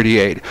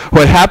 538.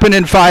 What happened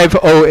in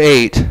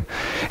 508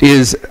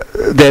 is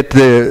that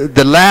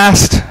the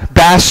last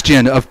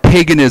bastion of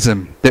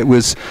paganism that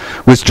was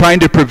trying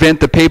to prevent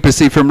the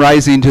papacy from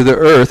rising to the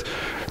earth,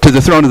 to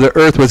the throne of the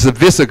earth, was the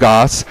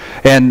Visigoths,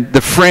 and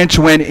the French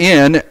went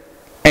in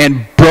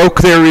and broke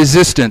their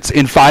resistance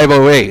in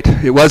 508.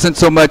 It wasn't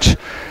so much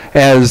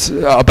as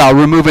about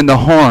removing the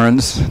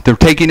horns. The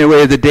taking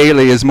away of the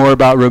daily is more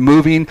about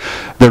removing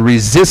the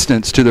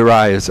resistance to the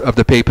rise of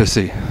the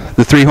papacy.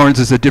 The 3 horns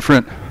is a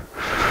different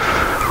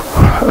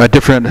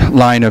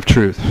line of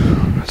truth.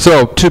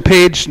 So to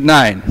page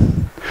 9.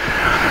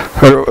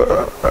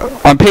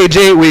 On page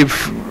 8,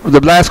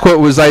 the last quote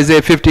was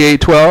Isaiah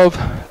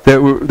 58:12.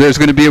 That there's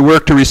going to be a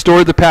work to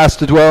restore the past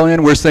to dwell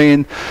in. We're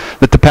saying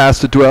that the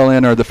past to dwell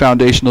in are the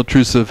foundational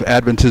truths of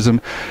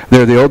Adventism.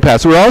 They're the old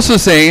past. We're also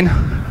saying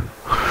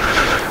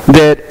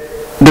that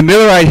The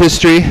Millerite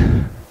history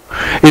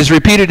is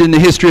repeated in the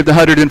history of the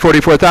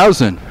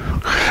 144,000.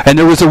 And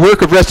there was a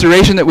work of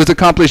restoration that was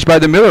accomplished by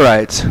the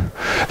Millerites.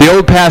 The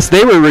old past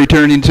they were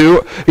returning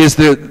to is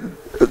the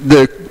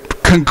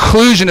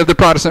conclusion of the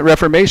Protestant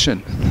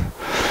Reformation.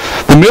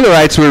 The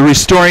Millerites were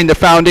restoring the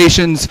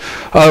foundations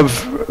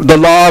of the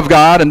law of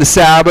God and the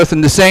Sabbath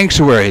and the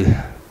sanctuary.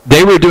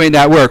 They were doing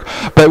that work.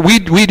 But we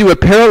do a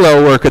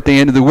parallel work at the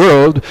end of the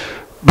world.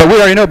 But we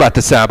already know about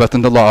the Sabbath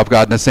and the law of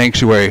God and the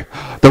sanctuary.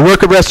 The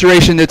work of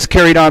restoration that's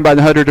carried on by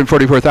the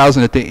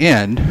 144,000 at the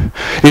end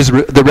is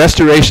the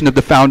restoration of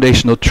the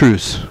foundational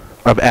truths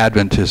of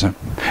Adventism.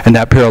 And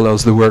that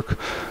parallels the work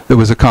that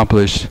was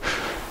accomplished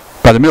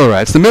by the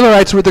Millerites. The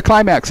Millerites were the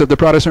climax of the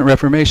Protestant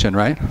Reformation,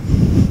 right?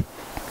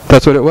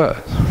 That's what it was.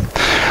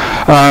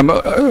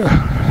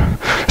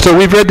 So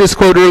we've read this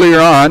quote earlier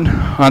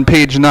on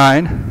page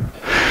 9,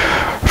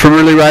 from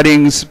Early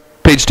Writings,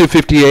 page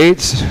 258.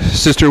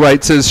 Sister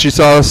White says she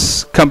saw a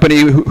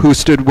company who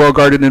stood well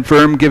guarded and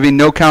firm, giving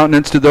no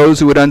countenance to those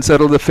who would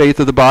unsettle the faith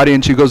of the body.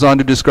 And she goes on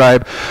to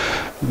describe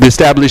the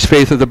established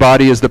faith of the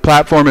body as the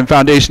platform and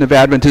foundation of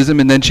Adventism.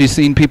 And then she's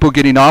seen people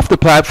getting off the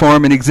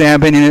platform and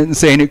examining it and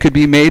saying it could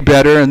be made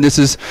better. And this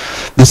is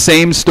the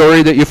same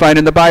story that you find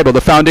in the Bible.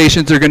 The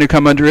foundations are going to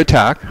come under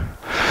attack.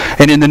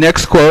 And in the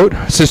next quote,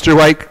 Sister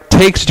White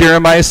takes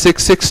Jeremiah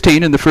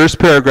 6:16 in the first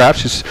paragraph.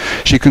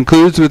 She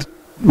concludes with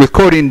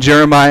quoting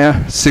Jeremiah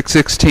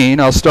 6:16.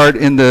 I'll start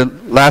in the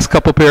last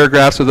couple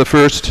paragraphs of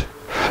the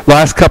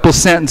last couple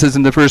sentences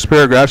in the first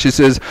paragraph. She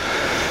says,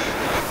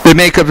 "They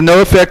make of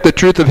no effect the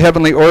truth of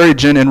heavenly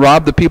origin and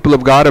rob the people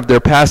of God of their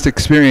past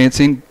experience,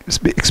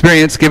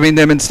 giving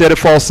them instead a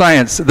false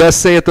science. Thus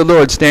saith the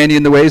Lord, stand ye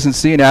in the ways and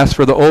see and ask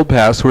for the old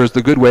paths, where is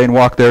the good way, and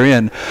walk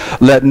therein.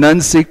 Let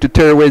none seek to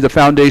tear away the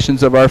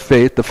foundations of our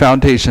faith, the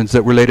foundations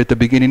that were laid at the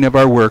beginning of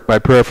our work by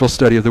prayerful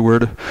study of the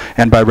Word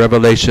and by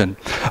revelation."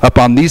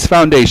 Upon these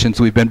foundations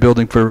we've been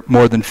building for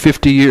more than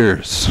 50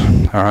 years.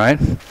 All right?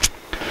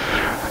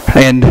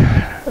 And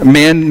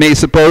men may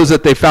suppose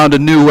that they found a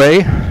new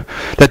way,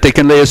 that they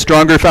can lay a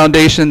stronger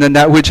foundation than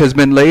that which has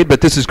been laid,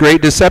 but this is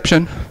great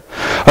deception.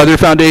 Other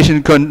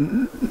foundation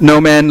can no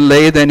man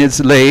lay than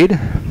is laid.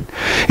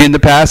 In the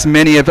past,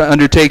 many have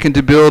undertaken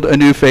to build a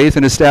new faith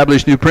and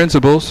establish new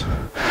principles.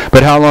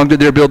 But how long did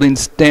their building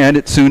stand?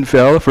 It soon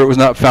fell, for it was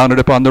not founded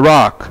upon the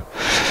rock.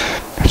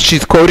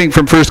 She's quoting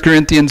from 1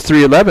 Corinthians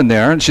 3:11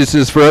 there, and she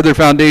says, "For other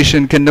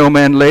foundation can no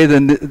man lay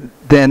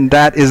than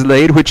that is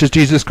laid, which is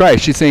Jesus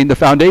Christ." She's saying the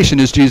foundation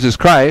is Jesus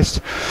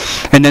Christ.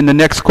 And then the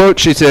next quote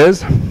she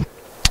says,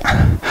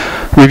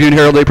 Review and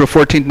Herald, April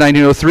 14,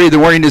 1903, "The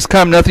warning has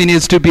come. Nothing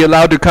is to be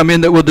allowed to come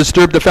in that will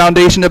disturb the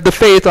foundation of the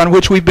faith on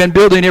which we've been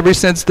building ever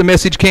since the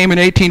message came in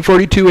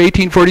 1842,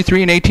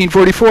 1843, and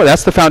 1844.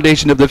 That's the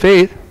foundation of the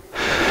faith.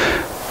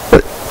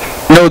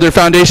 No other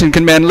foundation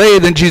can man lay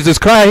than Jesus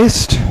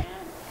Christ."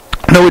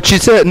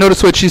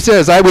 Notice what she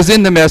says. "I was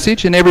in the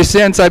message, and ever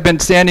since I've been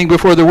standing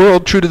before the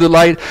world, true to the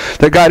light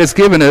that God has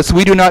given us.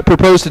 We do not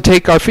propose to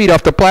take our feet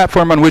off the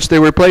platform on which they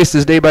were placed,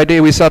 as day by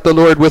day we sought the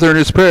Lord with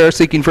earnest prayer,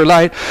 seeking for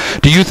light.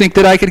 Do you think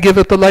that I could give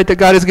up the light that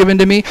God has given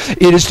to me?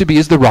 It is to be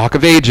as the rock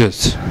of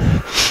ages."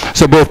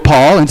 So both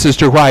Paul and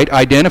Sister White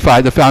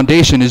identify the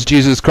foundation as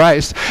Jesus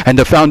Christ, and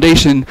the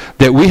foundation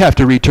that we have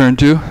to return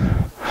to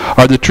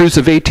are the truths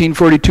of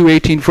 1842,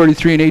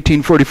 1843, and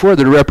 1844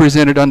 that are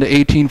represented on the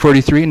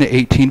 1843 and the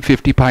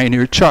 1850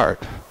 Pioneer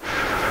chart.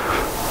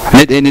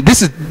 And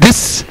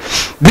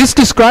this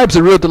describes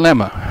a real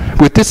dilemma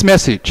with this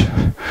message.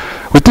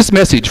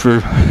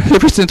 For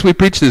ever since we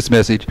preached this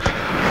message,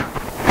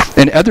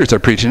 and others are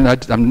preaching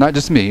it, I'm not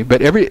just me,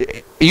 but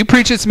you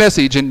preach this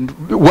message, and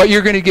what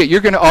you're going to get,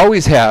 you're going to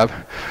always have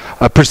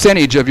a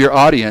percentage of your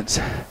audience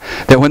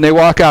that when they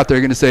walk out,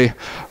 they're going to say,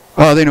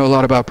 "Oh, they know a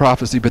lot about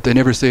prophecy, but they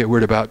never say a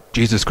word about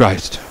Jesus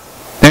Christ.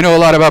 They know a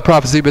lot about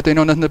prophecy, but they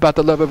know nothing about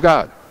the love of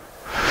God."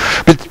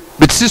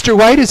 But Sister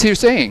White is here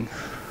saying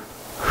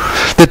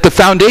that the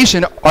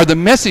foundation are the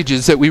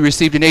messages that we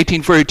received in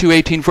 1842,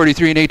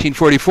 1843, and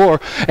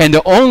 1844, and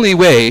the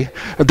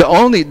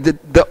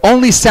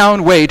only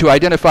sound way to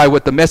identify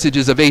what the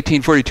messages of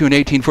 1842 and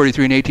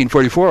 1843 and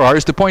 1844 are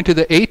is to point to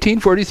the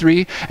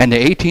 1843 and the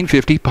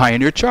 1850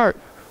 Pioneer chart.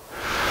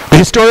 The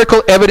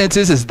historical evidence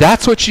is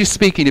that's what she's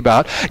speaking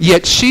about,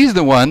 yet she's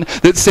the one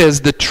that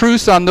says the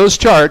truths on those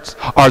charts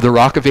are the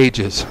rock of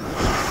ages.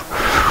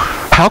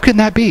 How can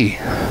that be?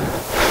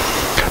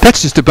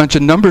 That's just a bunch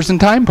of numbers and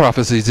time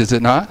prophecies, is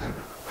it not?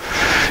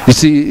 You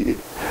see,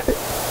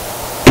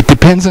 it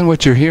depends on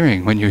what you're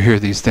hearing when you hear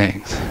these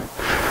things.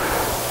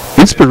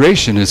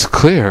 Inspiration is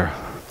clear.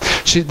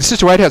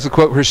 Sister White has a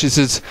quote where she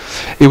says,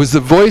 "It was the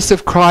voice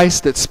of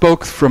Christ that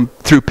spoke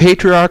through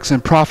patriarchs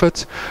and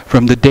prophets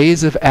from the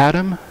days of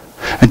Adam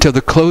until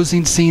the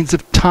closing scenes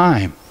of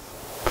time.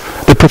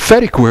 The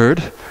prophetic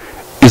word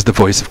is the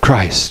voice of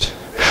Christ."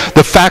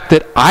 The fact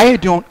that I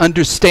don't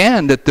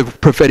understand that the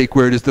prophetic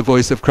word is the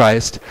voice of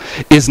Christ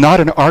is not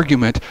an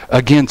argument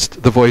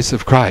against the voice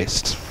of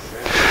Christ.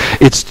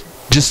 It's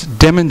just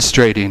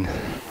demonstrating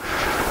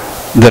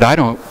that I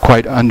don't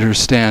quite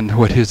understand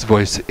what his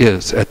voice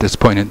is at this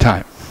point in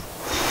time.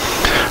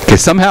 Okay,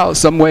 somehow,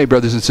 some way,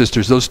 brothers and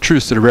sisters, those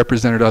truths that are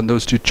represented on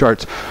those two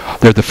charts,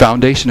 they're the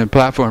foundation and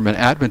platform in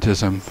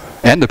Adventism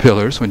and the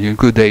pillars when you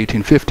include the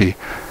 1850.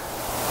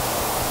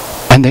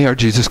 And they are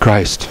Jesus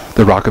Christ,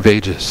 the Rock of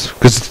Ages.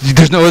 Because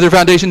there's no other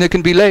foundation that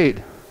can be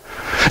laid.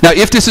 Now,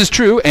 if this is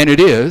true, and it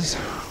is,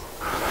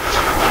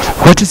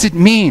 what does it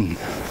mean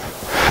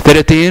that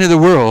at the end of the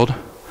world,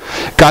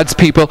 God's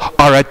people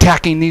are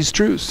attacking these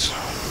truths?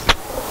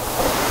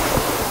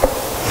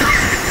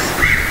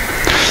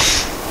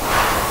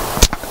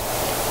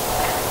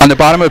 On the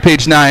bottom of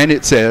page 9,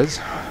 it says,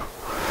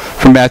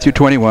 from Matthew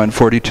 21,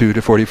 42 to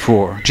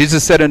 44,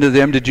 Jesus said unto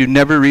them, did you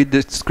never read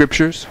the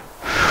scriptures?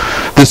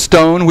 The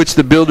stone which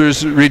the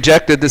builders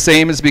rejected, the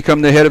same has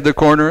become the head of the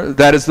corner.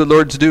 That is the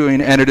Lord's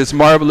doing, and it is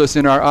marvelous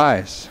in our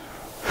eyes.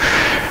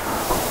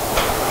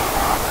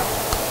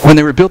 When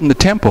they were building the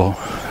temple,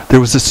 there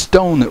was a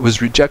stone that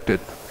was rejected,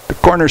 the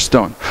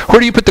cornerstone.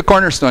 Where do you put the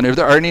cornerstone?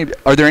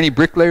 Are there any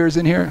bricklayers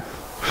in here?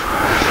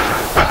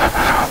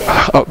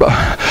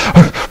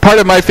 Part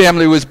of my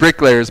family was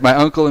bricklayers. My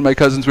uncle and my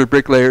cousins were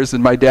bricklayers,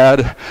 and my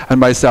dad and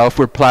myself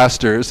were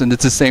plasters, and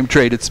it's the same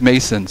trade. It's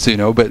masons, you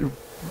know, but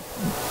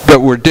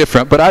we're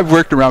different. But I've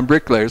worked around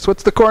bricklayers.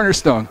 What's the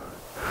cornerstone?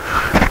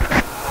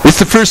 It's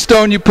the first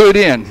stone you put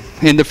in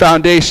the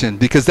foundation,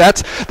 because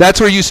that's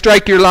where you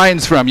strike your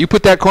lines from. You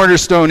put that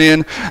cornerstone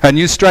in, and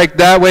you strike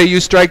that way,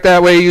 you strike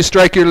that way, you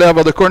strike your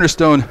level. The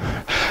cornerstone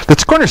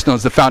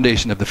is the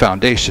foundation of the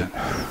foundation.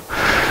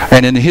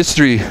 And in the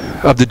history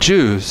of the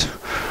Jews,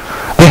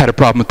 they had a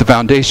problem with the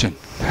foundation.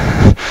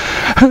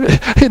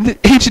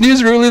 Ancient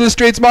Israel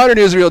illustrates modern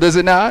Israel, does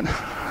it not?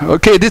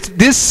 Okay,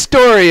 this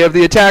story of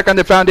the attack on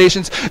the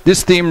foundations,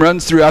 this theme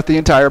runs throughout the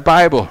entire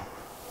Bible.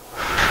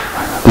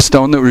 The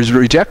stone that was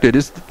rejected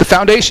is the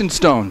foundation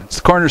stone. It's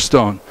the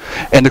cornerstone.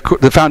 And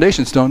the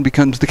foundation stone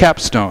becomes the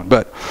capstone.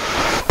 But,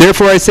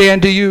 therefore I say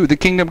unto you, the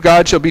kingdom of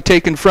God shall be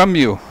taken from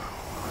you,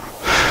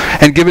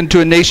 and given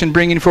to a nation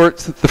bringing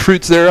forth the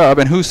fruits thereof,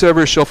 and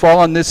whosoever shall fall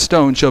on this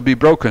stone shall be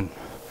broken.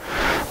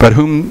 But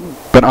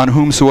on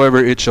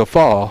whomsoever it shall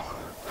fall,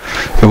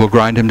 it will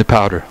grind him to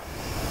powder.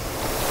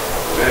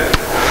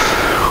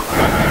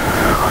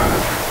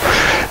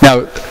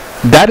 Now,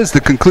 that is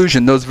the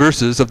conclusion, those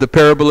verses, of the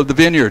parable of the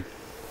vineyard.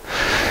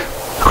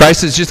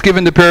 Christ has just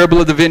given the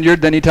parable of the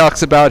vineyard, then he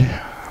talks about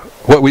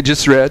what we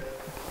just read,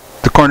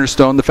 the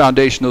cornerstone, the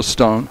foundational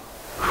stone.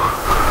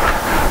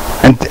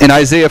 And in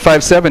Isaiah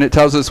 5:7, it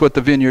tells us what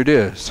the vineyard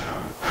is.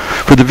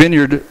 For the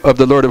vineyard of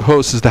the Lord of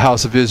hosts is the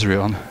house of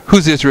Israel. And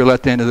who's Israel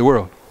at the end of the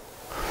world?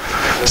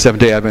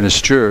 Seventh-day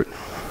Adventist Church.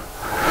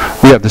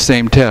 We have the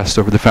same test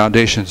over the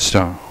foundation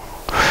stone.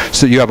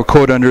 So you have a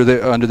quote under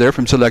there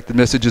from Selected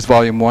Messages,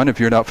 Volume 1, if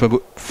you're not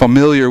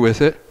familiar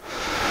with it.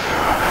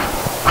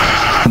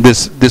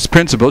 This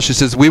principle, she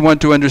says, we want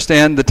to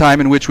understand the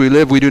time in which we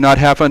live. We do not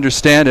half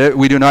understand it.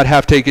 We do not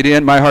half take it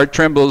in. My heart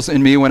trembles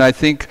in me when I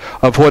think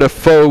of what a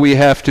foe we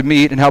have to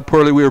meet and how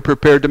poorly we are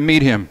prepared to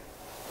meet him.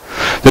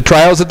 The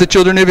trials of the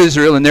children of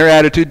Israel and their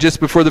attitude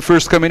just before the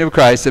first coming of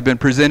Christ have been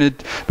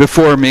presented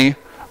before me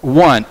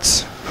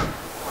once,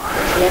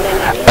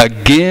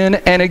 again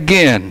and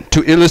again,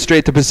 to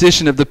illustrate the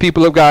position of the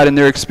people of God in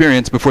their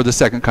experience before the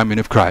second coming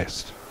of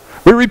Christ.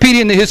 We're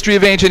repeating the history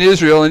of ancient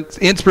Israel, and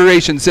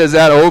inspiration says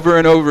that over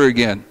and over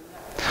again.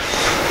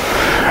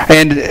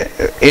 And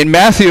in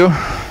Matthew,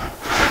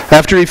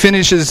 after he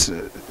finishes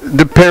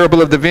the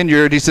parable of the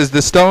vineyard, he says,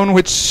 the stone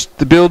which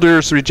the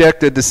builders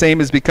rejected, the same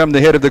has become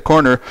the head of the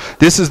corner.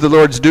 This is the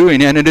Lord's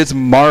doing, and it is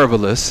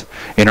marvelous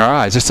in our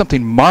eyes. There's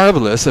something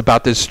marvelous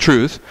about this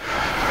truth.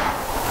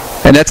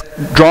 And that's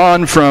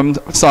drawn from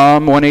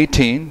Psalm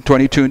 118,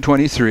 22 and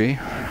 23.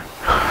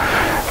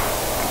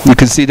 You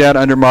can see that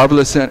under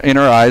marvelous in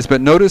our eyes.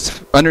 But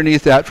notice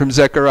underneath that from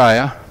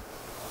Zechariah,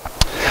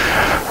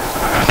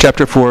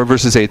 chapter 4,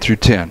 verses 8 through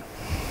 10.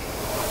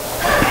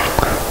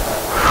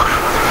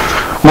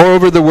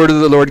 Moreover, the word of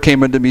the Lord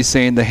came unto me,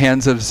 saying, the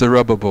hands of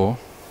Zerubbabel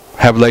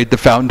have laid the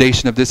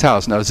foundation of this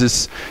house. Now,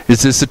 is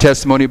this a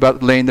testimony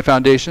about laying the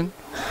foundation?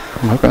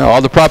 Okay.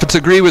 All the prophets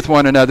agree with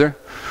one another.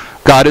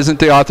 God isn't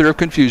the author of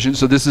confusion,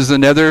 so this is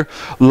another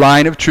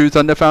line of truth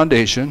on the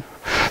foundation.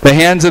 The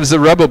hands of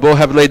Zerubbabel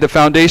have laid the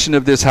foundation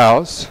of this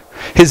house.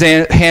 His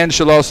hand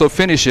shall also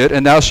finish it,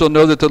 and thou shalt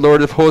know that the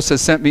Lord of hosts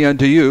has sent me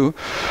unto you.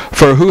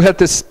 For who hath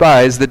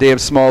despised the day of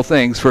small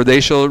things? For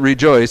they shall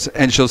rejoice,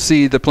 and shall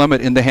see the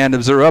plummet in the hand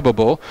of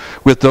Zerubbabel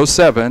with those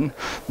 7.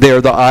 They are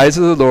the eyes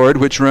of the Lord,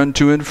 which run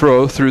to and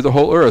fro through the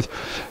whole earth.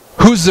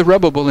 Who's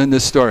Zerubbabel in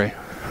this story?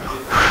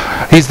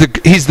 He's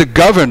the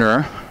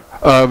governor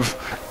of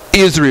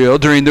Israel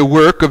during the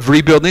work of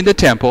rebuilding the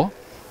temple.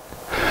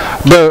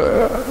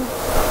 But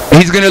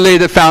he's going to lay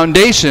the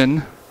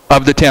foundation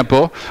of the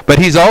temple, but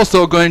he's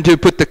also going to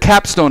put the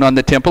capstone on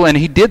the temple, and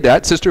he did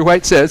that. Sister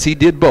White says he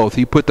did both.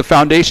 He put the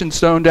foundation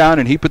stone down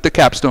and he put the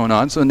capstone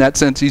on, so in that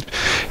sense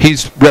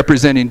he's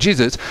representing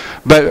Jesus.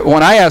 But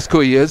when I ask who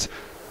he is,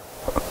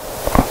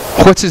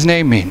 what's his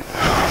name mean?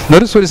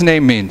 Notice what his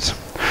name means.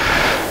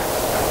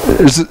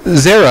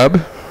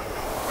 Zerub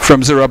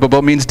from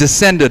Zerubbabel means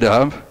descended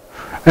of,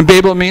 and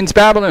Babel means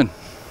Babylon.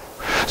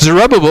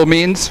 Zerubbabel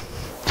means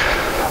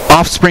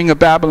offspring of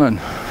Babylon.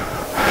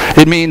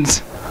 It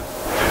means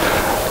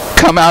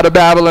come out of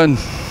Babylon.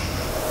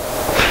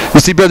 You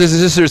see, brothers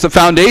and sisters, the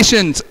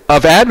foundations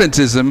of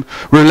Adventism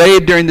were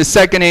laid during the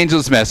second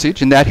angel's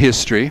message in that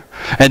history.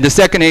 And the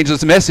second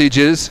angel's message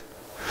is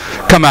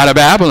come out of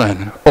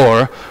Babylon,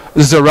 or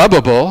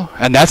Zerubbabel,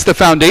 and that's the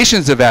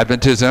foundations of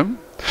Adventism.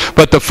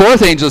 But the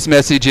fourth angel's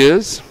message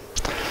is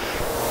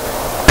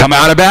come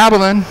out of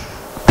Babylon.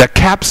 The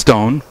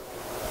capstone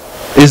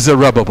is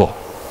Zerubbabel.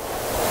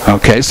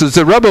 Okay, so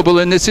Zerubbabel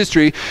in this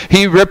history,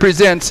 he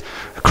represents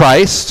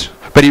Christ,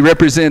 but he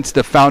represents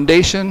the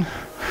foundation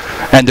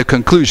and the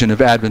conclusion of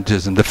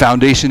Adventism. The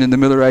foundation in the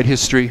Millerite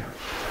history,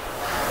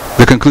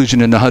 the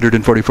conclusion in the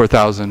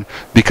 144,000.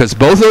 Because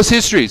both those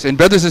histories, and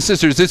brothers and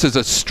sisters, this is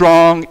a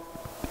strong,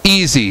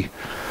 easy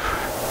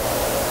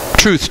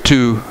truth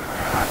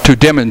to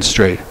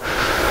demonstrate.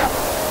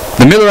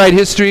 The Millerite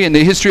history and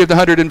the history of the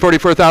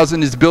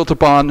 144,000 is built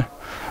upon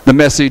the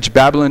message,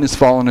 Babylon is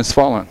fallen, is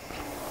fallen.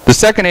 The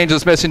second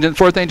angel's message and the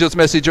fourth angel's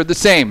message are the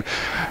same.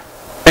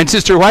 And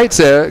Sister White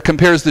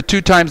compares the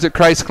 2 times that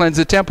Christ cleansed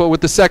the temple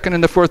with the second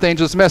and the fourth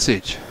angel's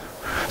message.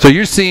 So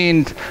you're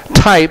seeing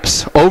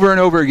types over and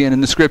over again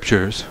in the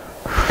scriptures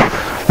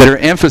that are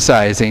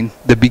emphasizing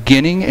the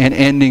beginning and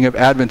ending of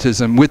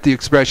Adventism with the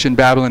expression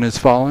Babylon is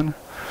fallen,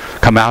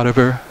 come out of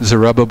her,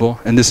 Zerubbabel,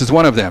 and this is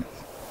one of them.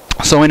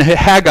 So in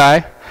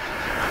Haggai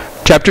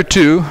chapter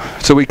 2,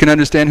 so we can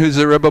understand who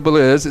Zerubbabel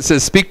is, it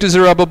says, speak to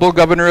Zerubbabel,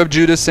 governor of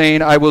Judah,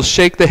 saying, I will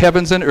shake the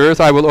heavens and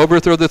earth, I will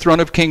overthrow the throne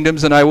of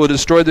kingdoms, and I will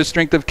destroy the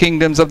strength of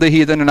kingdoms of the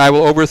heathen, and I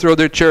will overthrow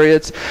their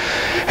chariots,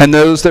 and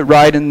those that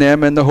ride in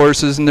them, and the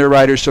horses and their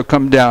riders shall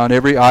come down,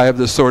 every eye of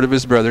the sword of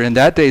his brother. In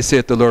that day,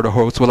 saith the Lord of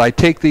hosts, will I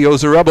take thee, O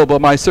Zerubbabel,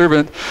 my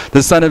servant,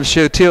 the son of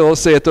Shealtiel,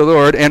 saith the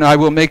Lord, and I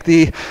will make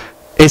thee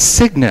a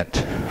signet,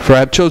 for I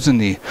have chosen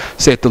thee,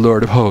 saith the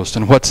Lord of hosts.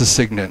 And what's a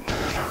signet?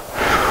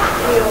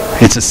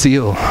 It's a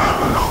seal.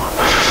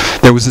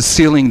 There was a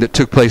sealing that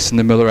took place in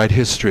the Millerite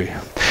history.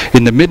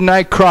 In the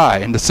midnight cry,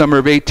 in the summer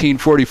of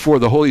 1844,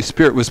 the Holy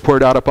Spirit was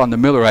poured out upon the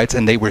Millerites,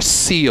 and they were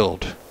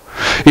sealed.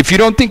 If you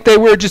don't think they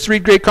were, just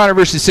read Great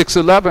Controversy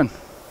 6:11.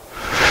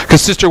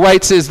 Because Sister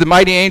White says the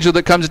mighty angel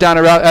that comes down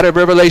out of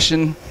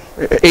Revelation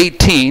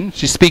 18,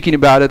 she's speaking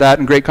about that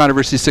in Great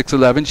Controversy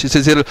 6:11. She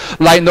says it'll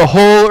lighten the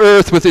whole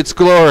earth with its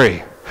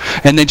glory.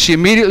 And then she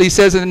immediately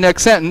says in the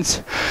next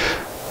sentence,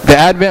 the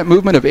Advent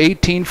movement of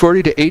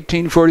 1840 to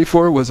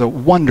 1844 was a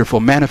wonderful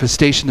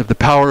manifestation of the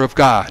power of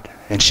God.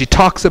 And she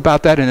talks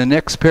about that in the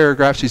next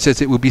paragraph. She says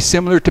it will be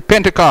similar to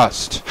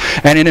Pentecost.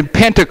 And in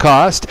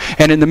Pentecost,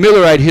 and in the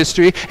Millerite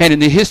history, and in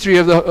the history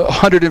of the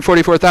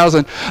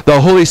 144,000, the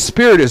Holy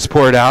Spirit is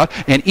poured out,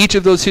 and each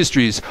of those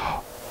histories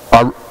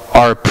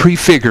are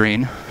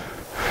prefiguring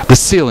the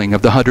sealing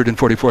of the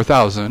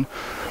 144,000.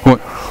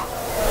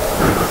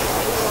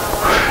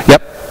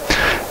 Yep.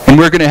 And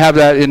we're going to have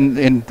that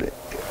in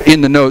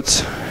the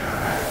notes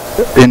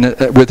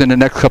within the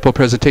next couple of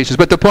presentations.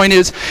 But the point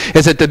is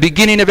at the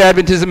beginning of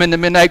Adventism in the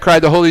midnight cry,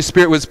 the Holy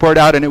Spirit was poured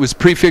out, and it was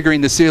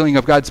prefiguring the sealing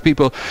of God's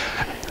people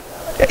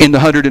in the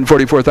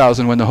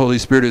 144,000 when the Holy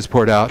Spirit is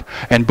poured out.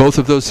 And both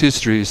of those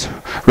histories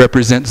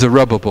represent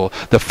Zerubbabel,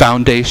 the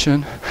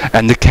foundation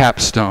and the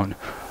capstone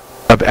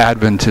of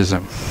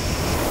Adventism.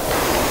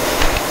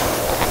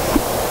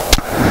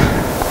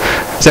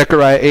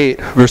 Zechariah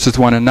 8, verses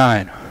 1 and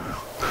 9.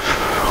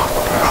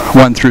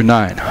 1 through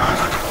 9.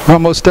 We're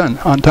almost done,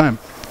 on time.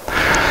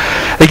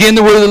 Again,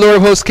 the word of the Lord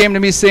of hosts came to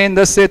me, saying,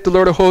 thus saith the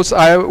Lord of hosts,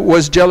 I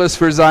was jealous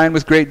for Zion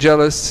with great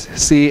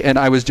jealousy, and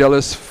I was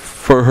jealous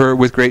for her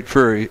with great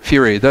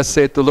fury. Thus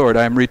saith the Lord,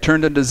 I am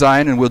returned unto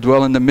Zion, and will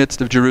dwell in the midst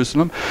of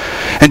Jerusalem.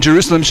 And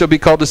Jerusalem shall be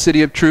called the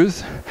city of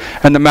truth,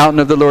 and the mountain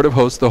of the Lord of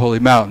hosts, the holy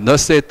mountain.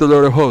 Thus saith the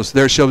Lord of hosts,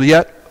 there shall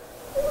yet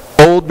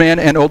old men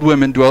and old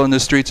women dwell in the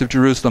streets of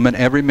Jerusalem, and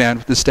every man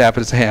with the staff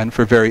in his hand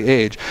for very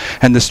age.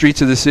 And the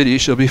streets of the city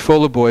shall be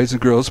full of boys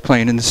and girls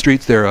playing in the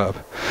streets thereof.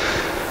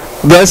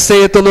 Thus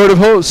saith the Lord of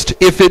hosts,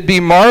 if it be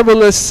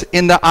marvelous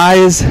in the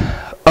eyes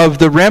of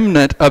the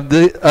remnant of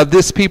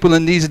this people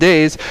in these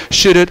days,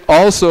 should it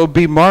also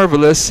be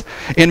marvelous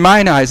in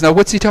mine eyes. Now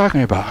what's he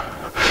talking about?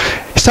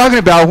 He's talking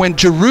about when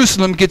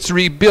Jerusalem gets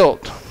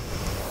rebuilt.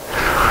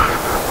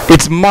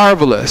 It's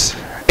marvelous.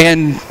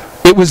 And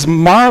it was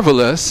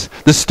marvelous,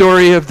 the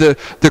story of the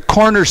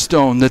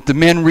cornerstone that the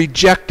men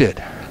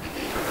rejected.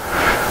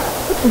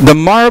 The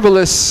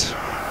marvelous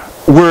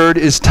word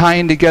is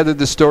tying together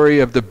the story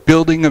of the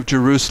building of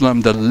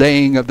Jerusalem, the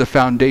laying of the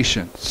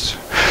foundations,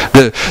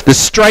 the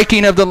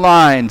striking of the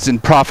lines in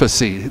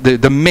prophecy,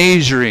 the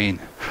measuring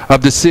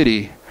of the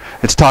city.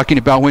 It's talking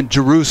about when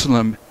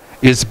Jerusalem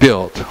is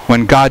built,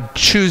 when God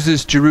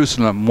chooses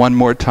Jerusalem one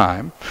more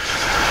time.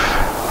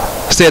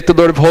 Saith the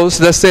Lord of hosts,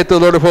 thus saith the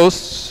Lord of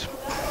hosts.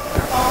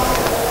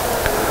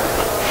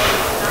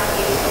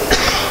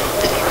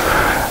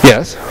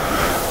 Yes,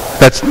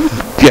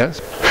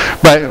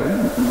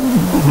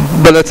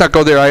 but let's not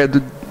go there.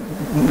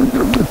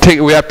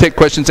 We have to take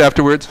questions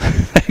afterwards.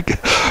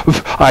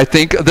 I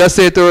think, thus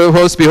saith the Lord of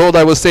hosts, behold,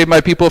 I will save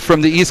my people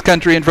from the east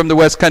country and from the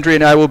west country,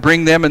 and I will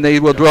bring them, and they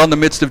will dwell in the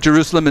midst of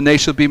Jerusalem, and they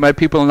shall be my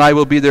people, and I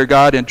will be their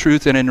God in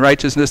truth and in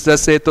righteousness.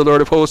 Thus saith the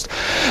Lord of hosts,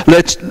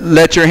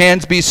 let your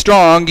hands be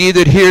strong, ye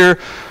that hear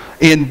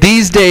in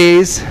these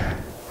days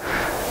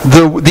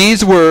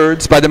these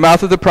words by the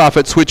mouth of the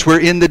prophets, which were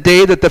in the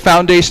day that the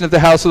foundation of the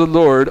house of the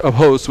Lord of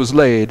hosts was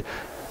laid,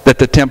 that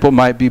the temple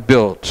might be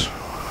built.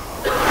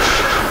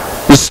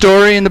 The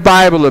story in the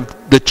Bible of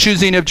the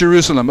choosing of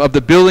Jerusalem, of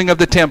the building of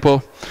the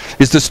temple,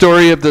 is the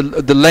story of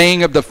the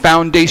laying of the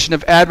foundation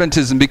of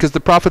Adventism, because the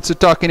prophets are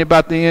talking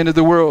about the end of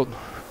the world.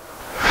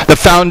 The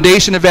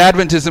foundation of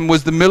Adventism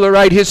was the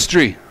Millerite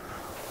history.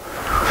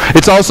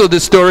 It's also the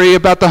story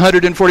about the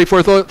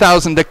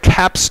 144,000, the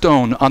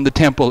capstone on the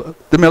temple,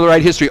 the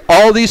Millerite history.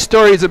 All these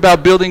stories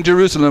about building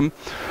Jerusalem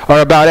are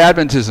about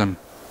Adventism.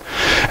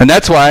 And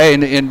that's why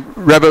in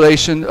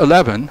Revelation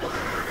 11,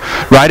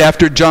 right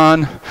after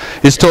John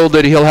is told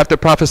that he'll have to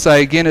prophesy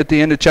again at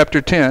the end of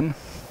chapter 10,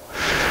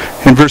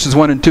 in verses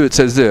 1 and 2 it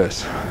says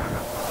this.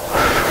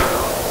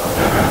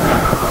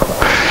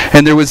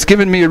 And there was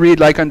given me a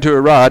reed like unto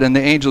a rod, and the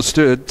angel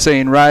stood,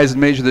 saying, Rise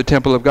and measure the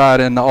temple of God,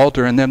 and the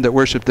altar, and them that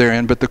worship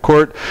therein. But the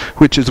court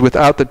which is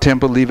without the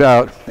temple leave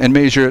out, and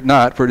measure it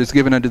not, for it is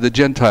given unto the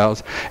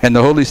Gentiles. And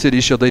the holy city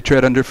shall they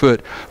tread under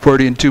foot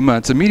 42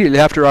 months. Immediately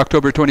after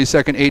October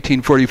 22nd,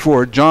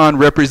 1844, John,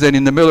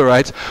 representing the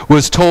Millerites,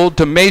 was told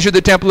to measure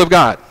the temple of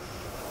God.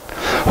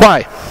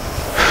 Why?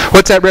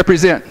 What's that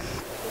represent?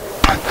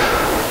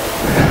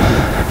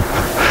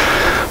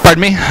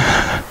 Pardon me?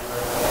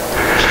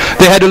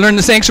 They had to learn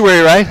the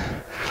sanctuary, right?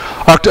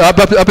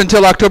 Up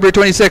until October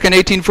 22nd,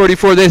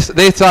 1844,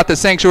 they thought the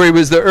sanctuary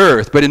was the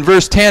earth. But in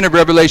verse 10 of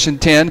Revelation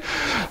 10,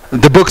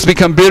 the books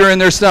become bitter in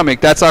their stomach.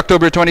 That's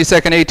October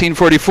 22nd,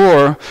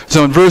 1844.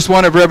 So in verse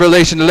 1 of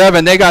Revelation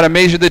 11, they got to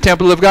measure the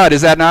temple of God.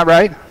 Is that not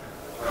right?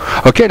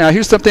 Okay, now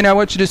here's something I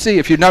want you to see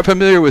if you're not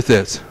familiar with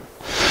this.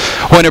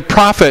 When a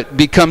prophet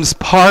becomes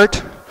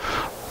part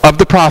of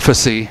the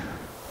prophecy,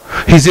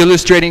 he's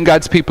illustrating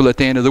God's people at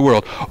the end of the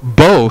world.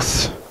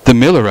 Both the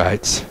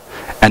Millerites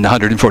and the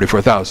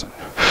 144,000.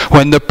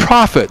 When the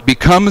prophet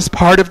becomes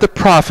part of the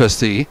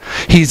prophecy,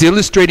 he's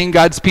illustrating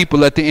God's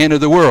people at the end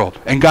of the world.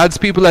 And God's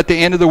people at the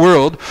end of the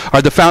world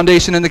are the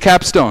foundation and the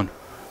capstone.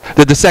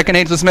 They're the second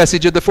angel's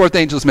message or the fourth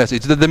angel's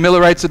message. They're the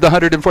Millerites of the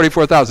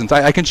 144,000.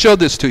 I can show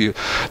this to you.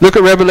 Look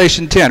at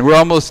Revelation 10. We're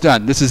almost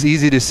done. This is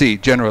easy to see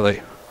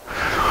generally.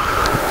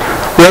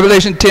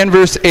 Revelation 10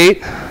 verse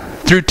 8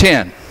 through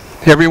 10.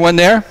 Everyone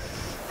there?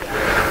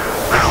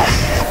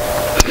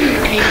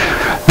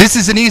 This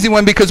is an easy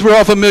one because we're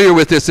all familiar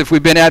with this if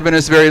we've been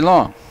Adventists very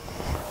long.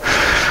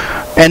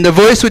 And the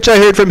voice which I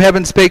heard from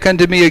heaven spake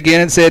unto me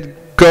again and said,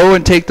 Go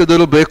and take the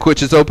little book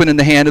which is open in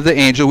the hand of the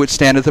angel which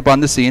standeth upon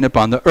the sea and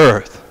upon the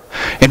earth.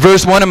 In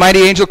verse 1, a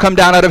mighty angel come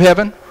down out of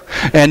heaven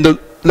and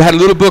had a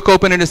little book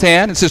open in his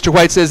hand. And Sister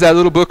White says that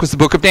little book was the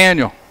book of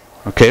Daniel.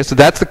 Okay, so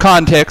that's the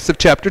context of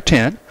chapter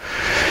 10.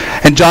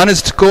 And John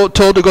is told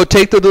to go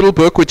take the little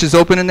book which is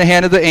open in the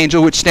hand of the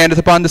angel which standeth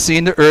upon the sea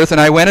and the earth.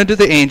 And I went unto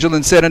the angel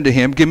and said unto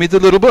him, Give me the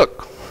little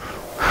book.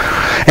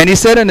 And he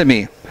said unto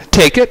me,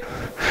 Take it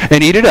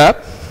and eat it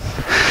up,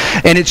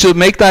 and it shall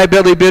make thy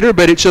belly bitter,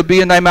 but it shall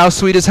be in thy mouth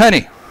sweet as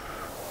honey.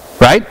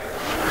 Right?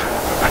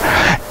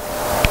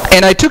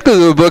 And I took the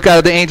little book out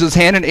of the angel's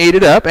hand and ate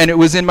it up, and it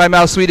was in my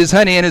mouth sweet as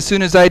honey, and as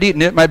soon as I had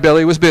eaten it, my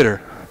belly was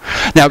bitter.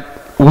 Now,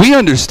 we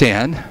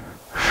understand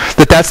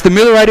that that's the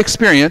Millerite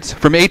experience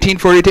from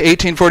 1840 to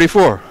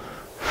 1844.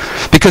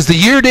 Because the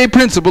year-day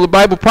principle of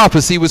Bible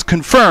prophecy was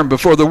confirmed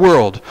before the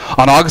world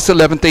on August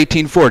 11th,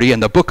 1840,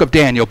 and the book of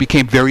Daniel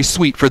became very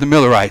sweet for the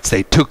Millerites.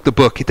 They took the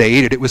book, they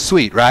ate it, it was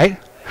sweet, right?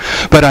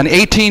 But on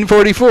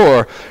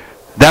 1844,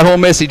 that whole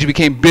message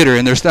became bitter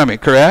in their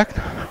stomach, correct?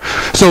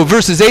 So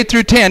verses 8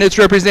 through 10, it's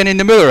representing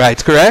the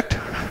Millerites, correct?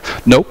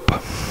 Nope.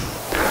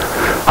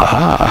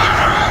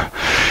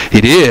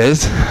 It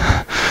is,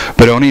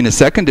 but only in a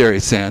secondary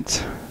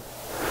sense.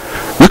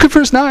 Look at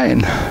verse 9.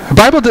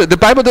 The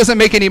Bible doesn't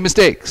make any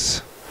mistakes.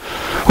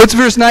 What's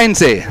verse 9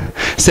 say?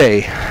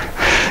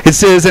 It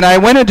says, And I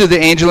went unto the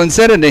angel and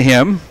said unto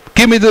him,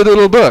 Give me the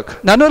little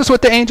book. Now notice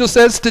what the angel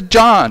says to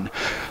John.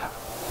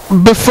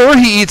 Before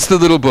he eats the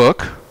little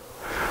book,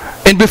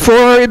 and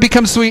before it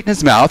becomes sweet in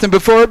his mouth, and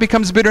before it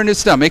becomes bitter in his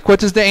stomach, what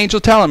does the angel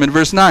tell him in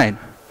verse 9?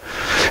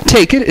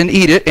 Take it and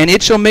eat it, and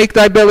it shall make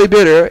thy belly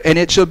bitter, and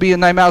it shall be in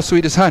thy mouth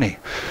sweet as honey.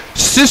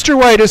 Sister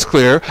White is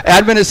clear,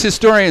 Adventist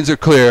historians are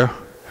clear,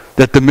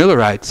 that the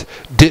Millerites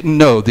didn't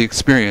know the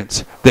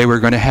experience they were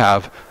going to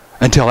have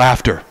until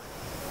after.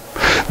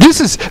 This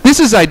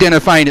is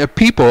identifying a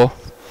people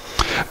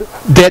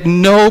that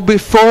know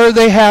before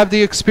they have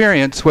the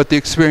experience what the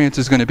experience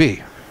is going to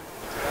be.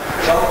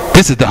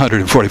 This is the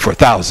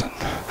 144,000.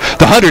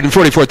 The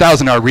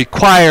 144,000 are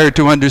required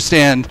to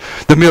understand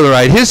the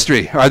Millerite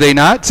history, are they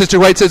not? Sister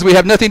White says we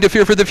have nothing to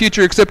fear for the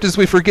future except as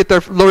we forget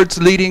our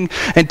Lord's leading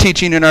and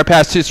teaching in our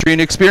past history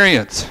and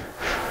experience.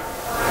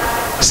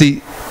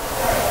 See,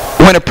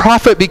 When a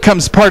prophet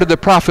becomes part of the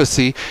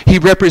prophecy, he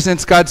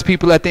represents God's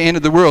people at the end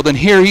of the world. And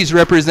here he's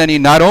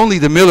representing not only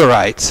the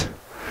Millerites,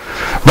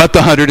 but the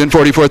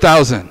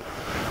 144,000.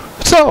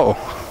 So,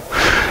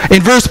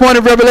 in verse 1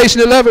 of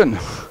Revelation 11,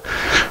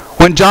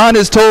 when John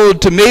is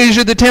told to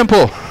measure the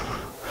temple,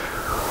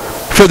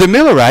 for the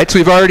Millerites,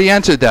 we've already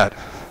answered that.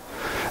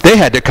 They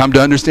had to come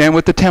to understand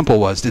what the temple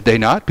was, did they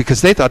not?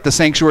 Because they thought the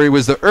sanctuary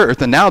was the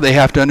earth, and now they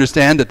have to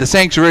understand that the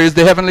sanctuary is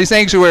the heavenly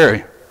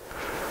sanctuary.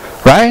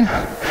 Right?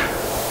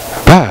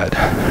 But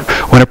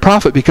when a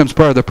prophet becomes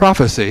part of the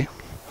prophecy,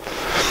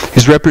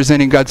 he's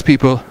representing God's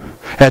people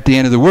at the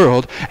end of the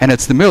world, and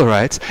it's the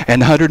Millerites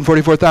and the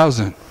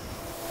 144,000.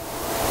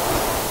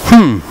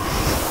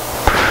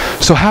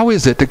 So how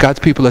is it that God's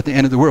people at the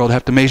end of the world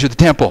have to measure the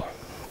temple?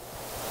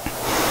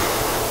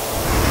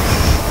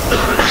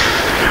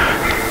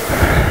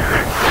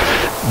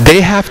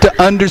 They have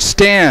to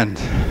understand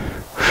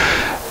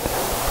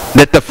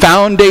that the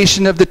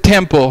foundation of the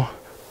temple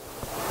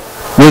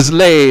was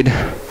laid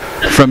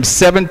from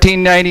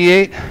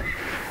 1798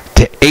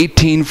 to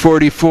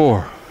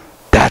 1844.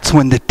 That's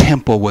when the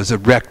temple was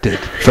erected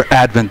for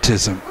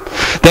Adventism.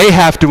 They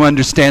have to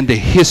understand the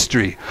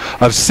history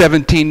of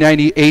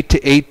 1798 to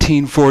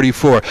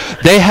 1844.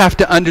 They have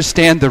to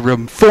understand the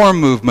reform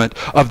movement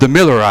of the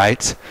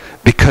Millerites,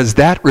 because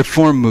that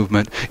reform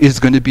movement is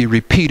going to be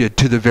repeated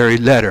to the very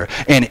letter.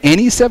 And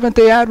any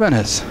Seventh-day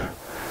Adventist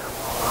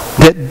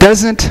that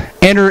doesn't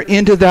enter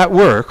into that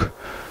work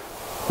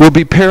will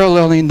be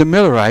paralleling the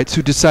Millerites,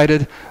 who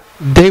decided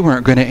they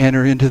weren't going to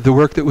enter into the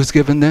work that was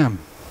given them.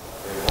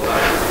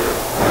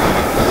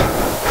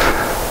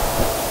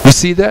 You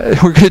see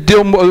that? We're going to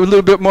deal a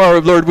little bit more,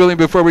 Lord willing,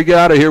 before we get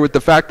out of here, with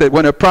the fact that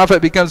when a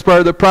prophet becomes part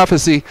of the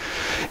prophecy,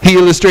 he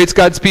illustrates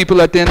God's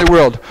people at the end of the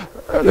world.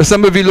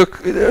 Some of you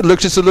look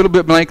just a little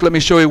bit blank. Let me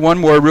show you one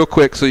more real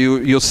quick, so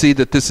you'll see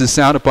that this is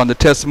sound upon the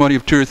testimony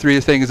of 2 or 3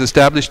 things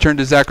established. Turn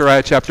to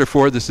Zechariah chapter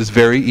 4. This is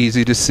very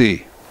easy to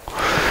see.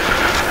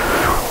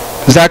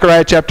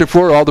 Zechariah chapter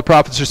 4, all the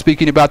prophets are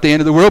speaking about the end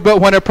of the world, but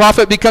when a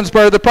prophet becomes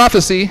part of the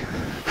prophecy,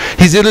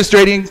 he's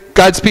illustrating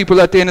God's people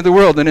at the end of the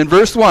world. And in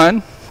verse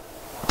 1,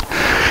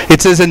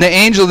 it says, "And the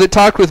angel that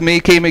talked with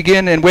me came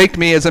again and waked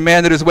me as a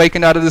man that is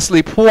wakened out of the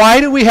sleep." Why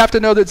do we have to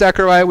know that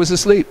Zechariah was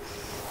asleep?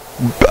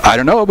 I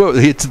don't know, but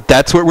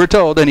that's what we're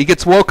told. And he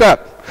gets woke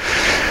up.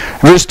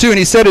 Verse 2, "And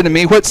he said unto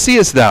me, What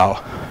seest thou?"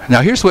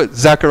 Now here's what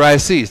Zechariah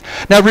sees.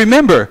 Now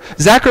remember,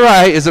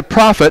 Zechariah is a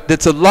prophet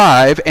that's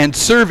alive and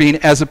serving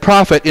as a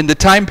prophet in the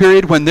time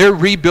period when they're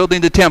rebuilding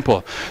the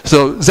temple.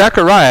 So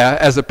Zechariah,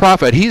 as a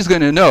prophet, he's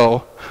going to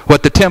know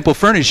what the temple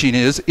furnishing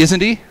is,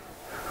 isn't he?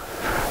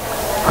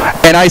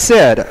 "And I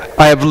said,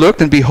 I have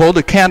looked, and behold,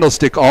 a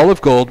candlestick all of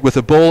gold, with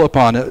a bowl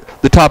upon it,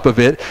 the top of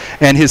it,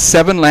 and his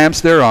 7 lamps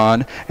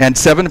thereon, and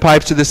 7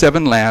 pipes to the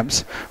 7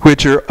 lamps,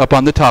 which are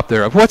upon the top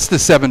thereof." What's the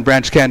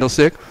 7-branch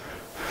candlestick?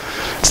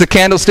 It's the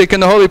candlestick in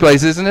the holy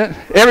place, isn't it?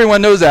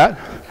 Everyone knows that.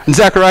 And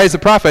Zechariah is a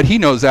prophet. He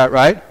knows that,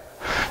 right?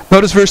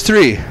 Notice verse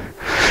 3.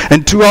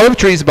 "And 2 olive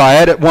trees by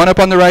it, one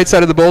upon the right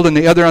side of the bowl, and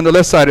the other on the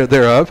left side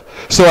thereof.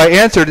 So I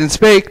answered and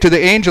spake to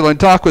the angel, and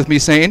talked with me,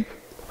 saying,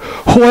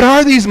 What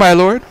are these, my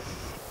Lord?"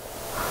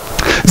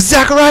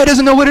 Zechariah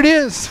doesn't know what it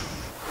is.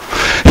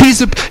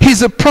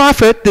 He's a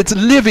prophet that's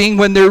living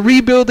when they're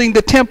rebuilding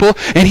the temple,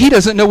 and he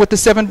doesn't know what the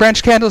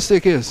 7-branch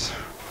candlestick is.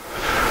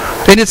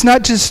 And it's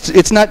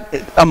not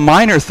a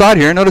minor thought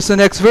here. Notice the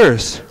next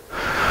verse.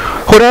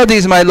 "What are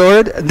these, my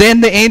Lord?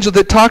 Then the angel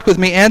that talked with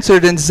me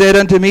answered and said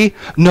unto me,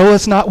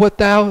 Knowest not what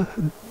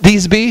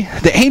these be?"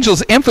 The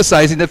angel's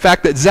emphasizing the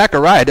fact that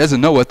Zechariah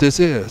doesn't know what this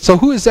is. So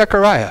who is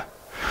Zechariah?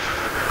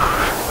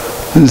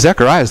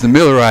 Zechariah is the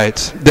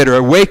Millerites that are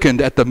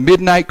awakened at the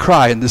midnight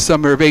cry in the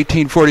summer of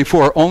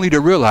 1844, only to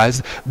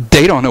realize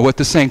they don't know what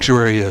the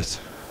sanctuary is.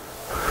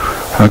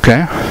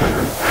 Okay?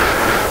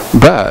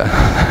 But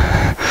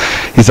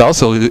he's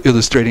also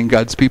illustrating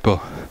God's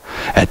people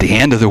at the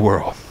end of the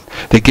world.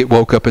 They get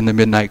woke up in the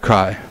midnight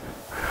cry,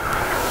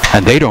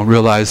 and they don't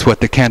realize what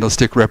the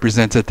candlestick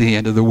represents at the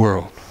end of the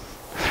world.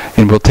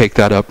 And we'll take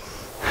that up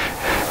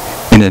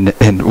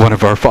in one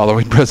of our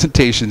following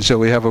presentations. Shall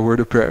we have a word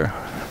of prayer?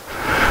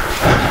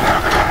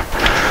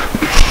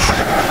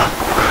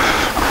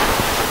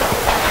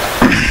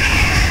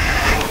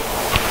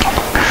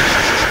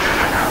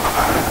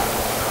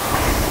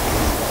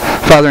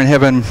 Father in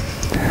heaven,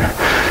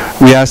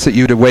 we ask that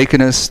you'd awaken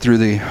us through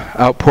the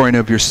outpouring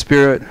of your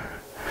Spirit,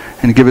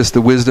 and give us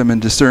the wisdom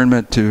and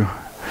discernment to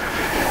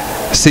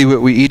see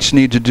what we each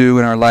need to do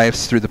in our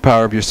lives through the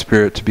power of your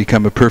Spirit to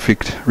become a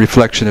perfect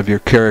reflection of your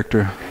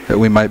character, that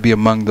we might be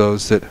among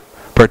those that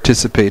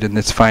participate in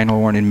this final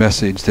warning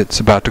message that's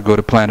about to go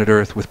to planet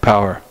Earth with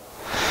power.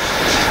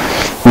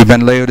 We've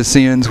been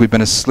Laodiceans, we've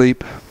been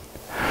asleep.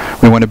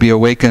 We want to be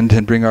awakened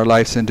and bring our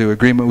lives into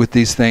agreement with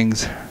these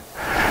things.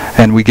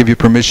 And we give you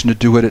permission to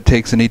do what it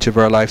takes in each of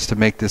our lives to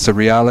make this a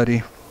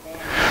reality.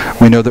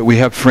 We know that we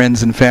have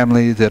friends and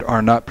family that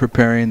are not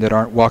preparing, that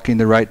aren't walking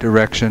the right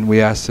direction.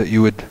 We ask that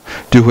you would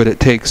do what it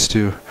takes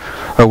to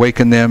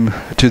awaken them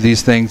to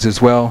these things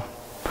as well.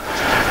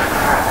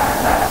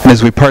 And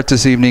as we part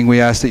this evening,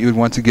 we ask that you would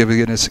want to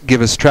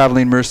give us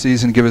traveling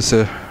mercies and give us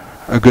a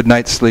good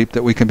night's sleep,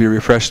 that we can be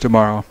refreshed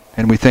tomorrow.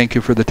 And we thank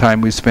you for the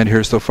time we've spent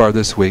here so far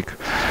this week.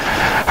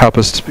 Help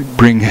us to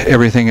bring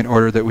everything in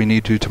order that we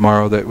need to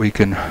tomorrow, that we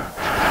can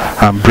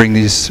bring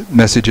these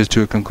messages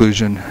to a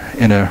conclusion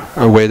in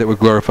a way that would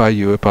glorify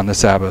you upon the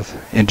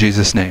Sabbath. In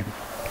Jesus' name,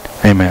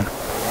 amen.